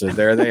anymore. So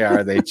there they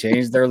are. They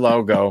changed their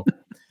logo.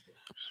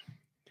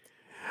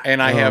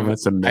 And I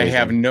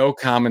have no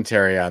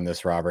commentary on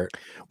this, Robert.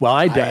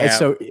 Well,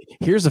 so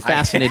here's a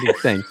fascinating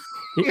thing.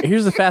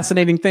 Here's the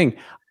fascinating thing.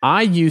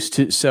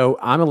 So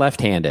I'm a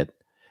left-handed.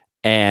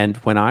 And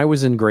when I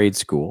was in grade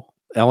school,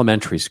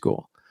 elementary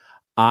school,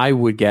 I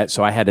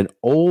had an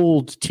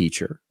old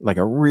teacher, like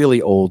a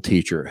really old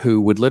teacher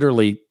who would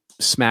literally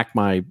smack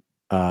my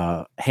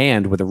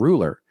hand with a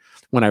ruler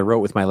when I wrote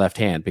with my left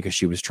hand because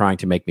she was trying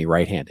to make me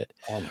right-handed.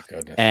 Oh my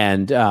goodness.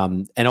 And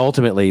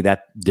ultimately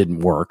that didn't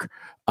work.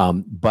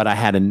 But I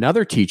had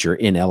another teacher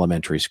in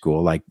elementary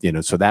school,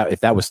 so that if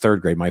that was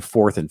third grade, my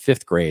fourth and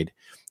fifth grade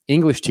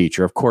English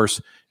teacher, of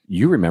course,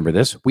 you remember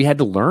this, we had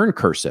to learn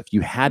cursive. You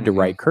had to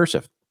write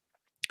cursive.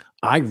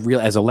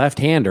 As a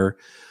left-hander,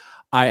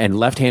 and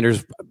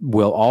left-handers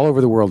will all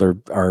over the world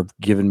are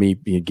giving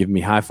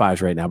me high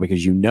fives right now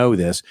because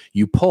this,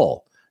 you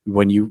pull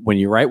when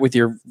you write with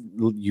you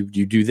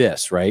do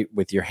this, right?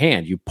 With your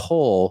hand, you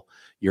pull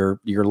your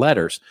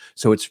letters.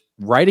 So it's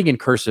writing in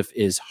cursive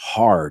is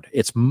hard.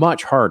 It's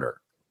much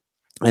harder.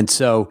 And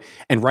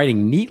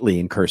writing neatly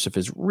in cursive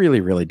is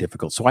really, really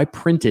difficult. So I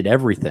printed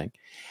everything.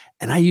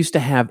 And I used to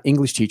have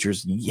English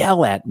teachers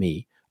yell at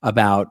me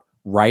about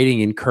writing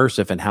in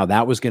cursive and how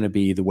that was going to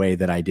be the way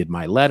that I did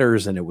my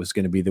letters. And it was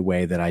going to be the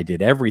way that I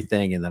did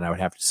everything. And then I would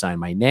have to sign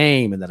my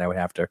name and then I would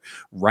have to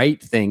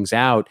write things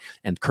out.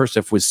 And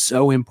cursive was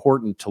so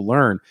important to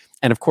learn.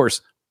 And of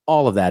course,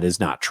 all of that is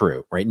not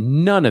true, right?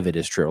 None of it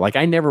is true. Like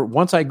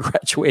once I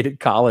graduated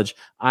college,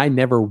 I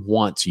never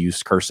once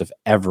used cursive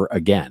ever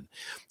again.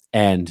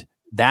 And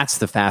that's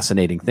the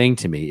fascinating thing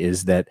to me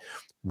is that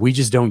we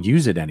just don't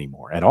use it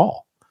anymore at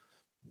all.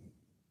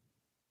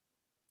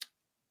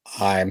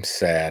 I'm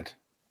sad.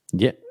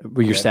 Yeah.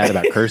 Well, you're sad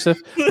about cursive?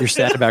 You're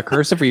sad about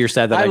cursive or you're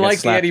sad that I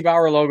like the Eddie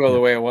Bauer logo the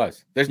way it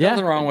was. There's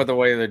nothing wrong with the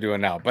way they're doing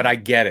now, but I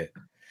get it.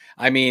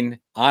 I mean,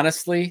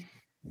 honestly,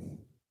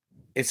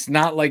 it's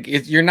not like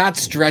you're not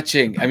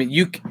stretching. I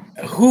mean,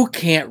 who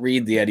can't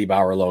read the Eddie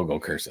Bauer logo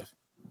cursive?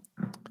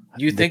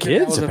 You think the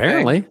kids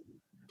apparently?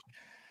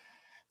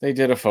 They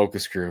did a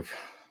focus group.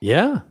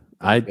 Yeah.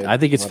 I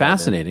think it's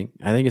fascinating.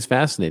 I think it's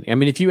fascinating. I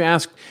mean, if you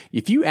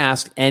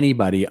ask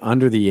anybody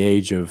under the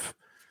age of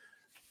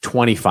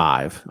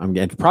 25, I'm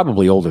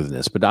probably older than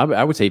this, but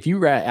I would say if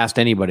you asked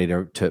anybody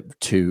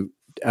to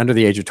under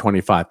the age of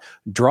 25,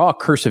 draw a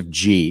cursive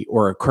G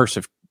or a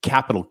cursive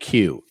capital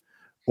Q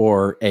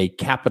or a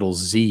capital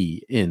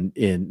Z in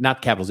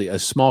not capital Z, a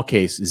small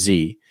case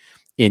Z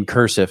in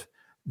cursive,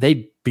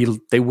 they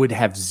would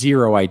have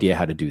zero idea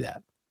how to do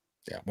that.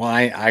 Yeah. Well,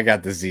 I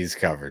got the Z's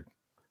covered.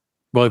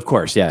 Well, of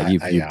course, yeah. You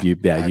had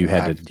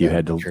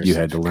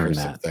to learn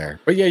that there.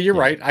 But yeah, you're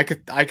right. I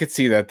could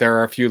see that there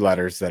are a few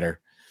letters that are.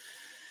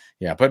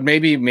 Yeah, but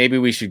maybe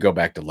we should go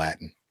back to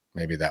Latin.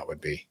 Maybe that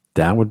would be.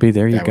 There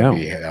you go.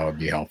 That would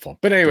be helpful.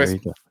 But anyways,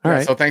 all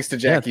right. So thanks to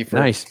Jackie for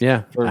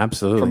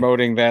absolutely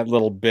promoting that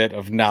little bit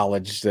of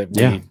knowledge that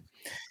we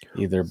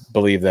either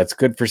believe that's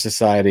good for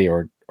society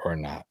or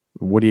not.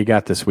 What do you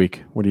got this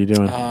week? What are you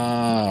doing?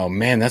 Oh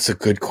man, that's a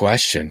good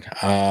question.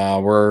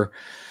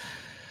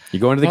 You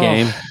going to the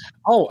game?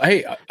 Oh,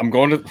 hey, I'm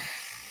going to.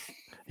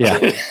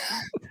 Yeah,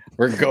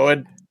 we're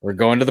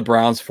going to the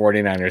Browns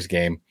 49ers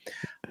game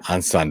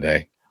on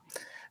Sunday.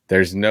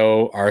 There's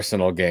no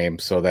Arsenal game,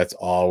 so that's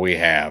all we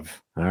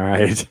have. All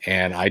right.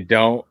 And I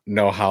don't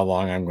know how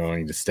long I'm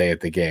going to stay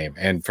at the game.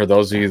 And for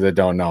those of you that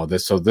don't know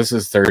this, so this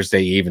is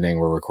Thursday evening.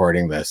 We're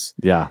recording this.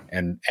 Yeah.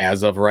 And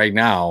as of right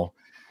now,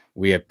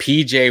 we have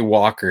PJ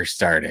Walker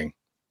starting.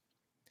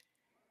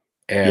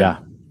 And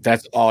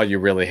that's all you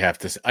really have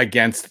to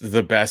against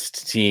the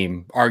best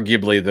team,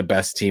 arguably the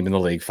best team in the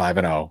league,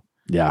 5-0.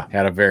 Yeah.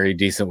 Had a very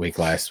decent week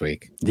last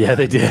week. Yeah,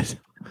 they did.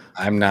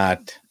 I'm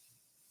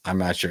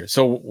not sure.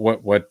 So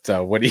what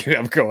do you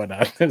have going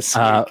on this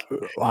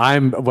week?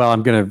 I'm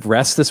going to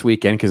rest this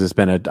weekend because it's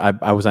been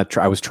I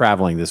was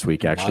traveling this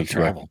week actually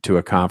to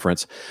a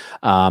conference.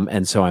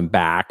 And so I'm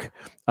back.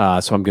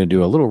 So I'm going to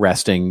do a little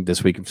resting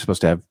this week. I'm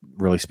supposed to have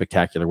really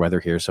spectacular weather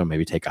here, so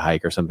maybe take a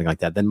hike or something like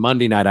that. Then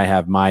Monday night I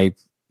have my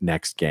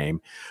next game.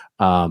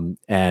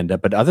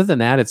 But other than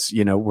that, it's,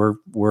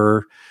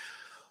 we're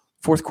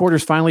fourth quarter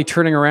is finally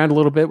turning around a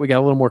little bit. We got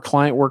a little more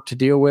client work to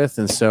deal with.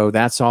 And so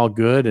that's all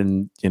good.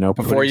 And,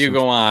 before you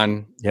go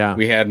on,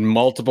 we had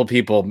multiple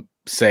people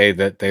say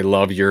that they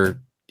love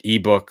your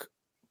ebook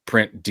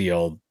print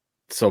deal.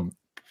 So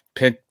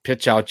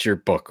pitch out your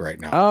book right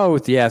now. Oh,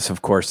 yes,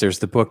 of course. There's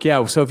the book.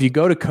 Yeah. So if you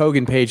go to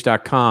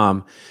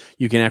koganpage.com,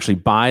 you can actually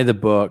buy the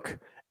book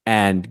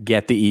and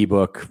get the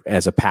ebook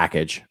as a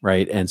package.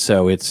 Right. And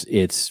so it's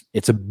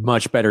a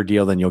much better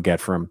deal than you'll get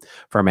from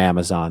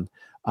Amazon.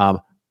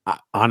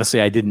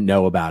 Honestly, I didn't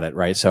know about it.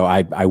 Right. So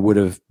I would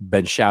have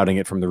been shouting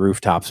it from the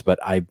rooftops, but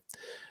I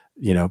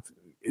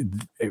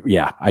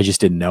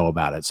just didn't know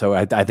about it. So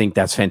I think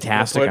that's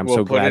fantastic. I'm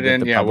so glad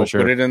that the publisher.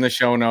 We'll put it in the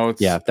show notes.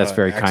 Yeah, that's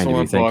very kind of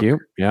you. Thank you.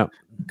 Yeah.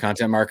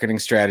 Content marketing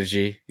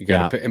strategy. You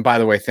got and by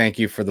the way, thank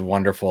you for the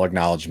wonderful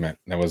acknowledgement.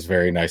 That was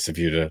very nice of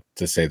you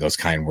to say those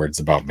kind words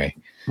about me.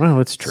 Well,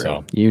 it's true.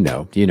 So, you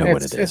know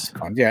what it is. It's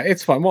fun. Yeah,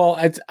 it's fun. Well,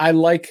 I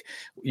like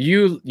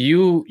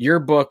your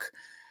book.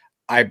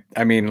 I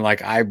mean,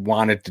 like I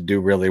wanted to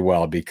do really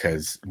well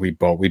because we've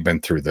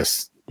been through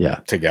this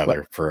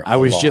together for I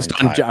was just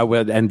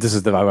on and this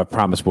is I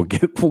promise we'll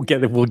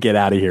get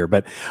out of here,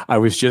 but I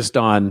was just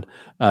on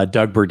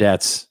Doug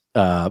Burdett's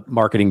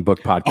marketing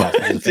book podcast.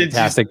 It's a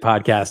fantastic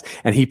podcast,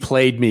 and he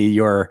played me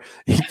your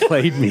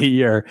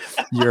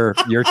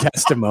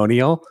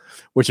testimonial,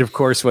 which of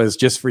course was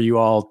just for you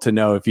all to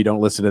know. If you don't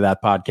listen to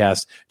that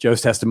podcast, Joe's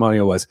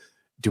testimonial was,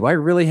 do I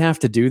really have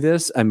to do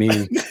this? I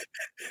mean,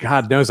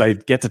 God knows I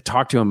get to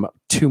talk to him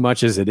too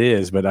much as it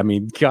is, but I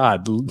mean,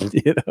 God,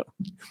 it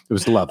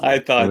was lovely. I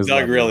thought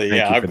Doug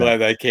really, I'm glad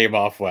that came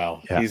off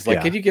well. Yeah, he's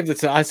like, can you give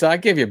this? I said, I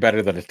give you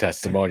better than a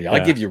testimonial. I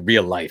give you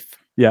real life.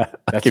 Yeah,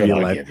 that's what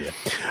I'll give you.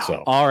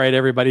 So, all right,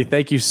 everybody,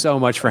 thank you so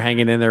much for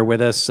hanging in there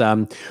with us.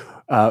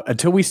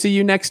 Until we see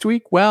you next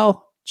week,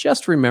 well,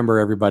 just remember,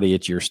 everybody,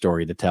 it's your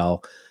story to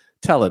tell.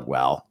 Tell it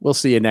well. We'll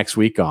see you next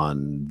week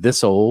on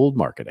This Old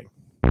Marketing.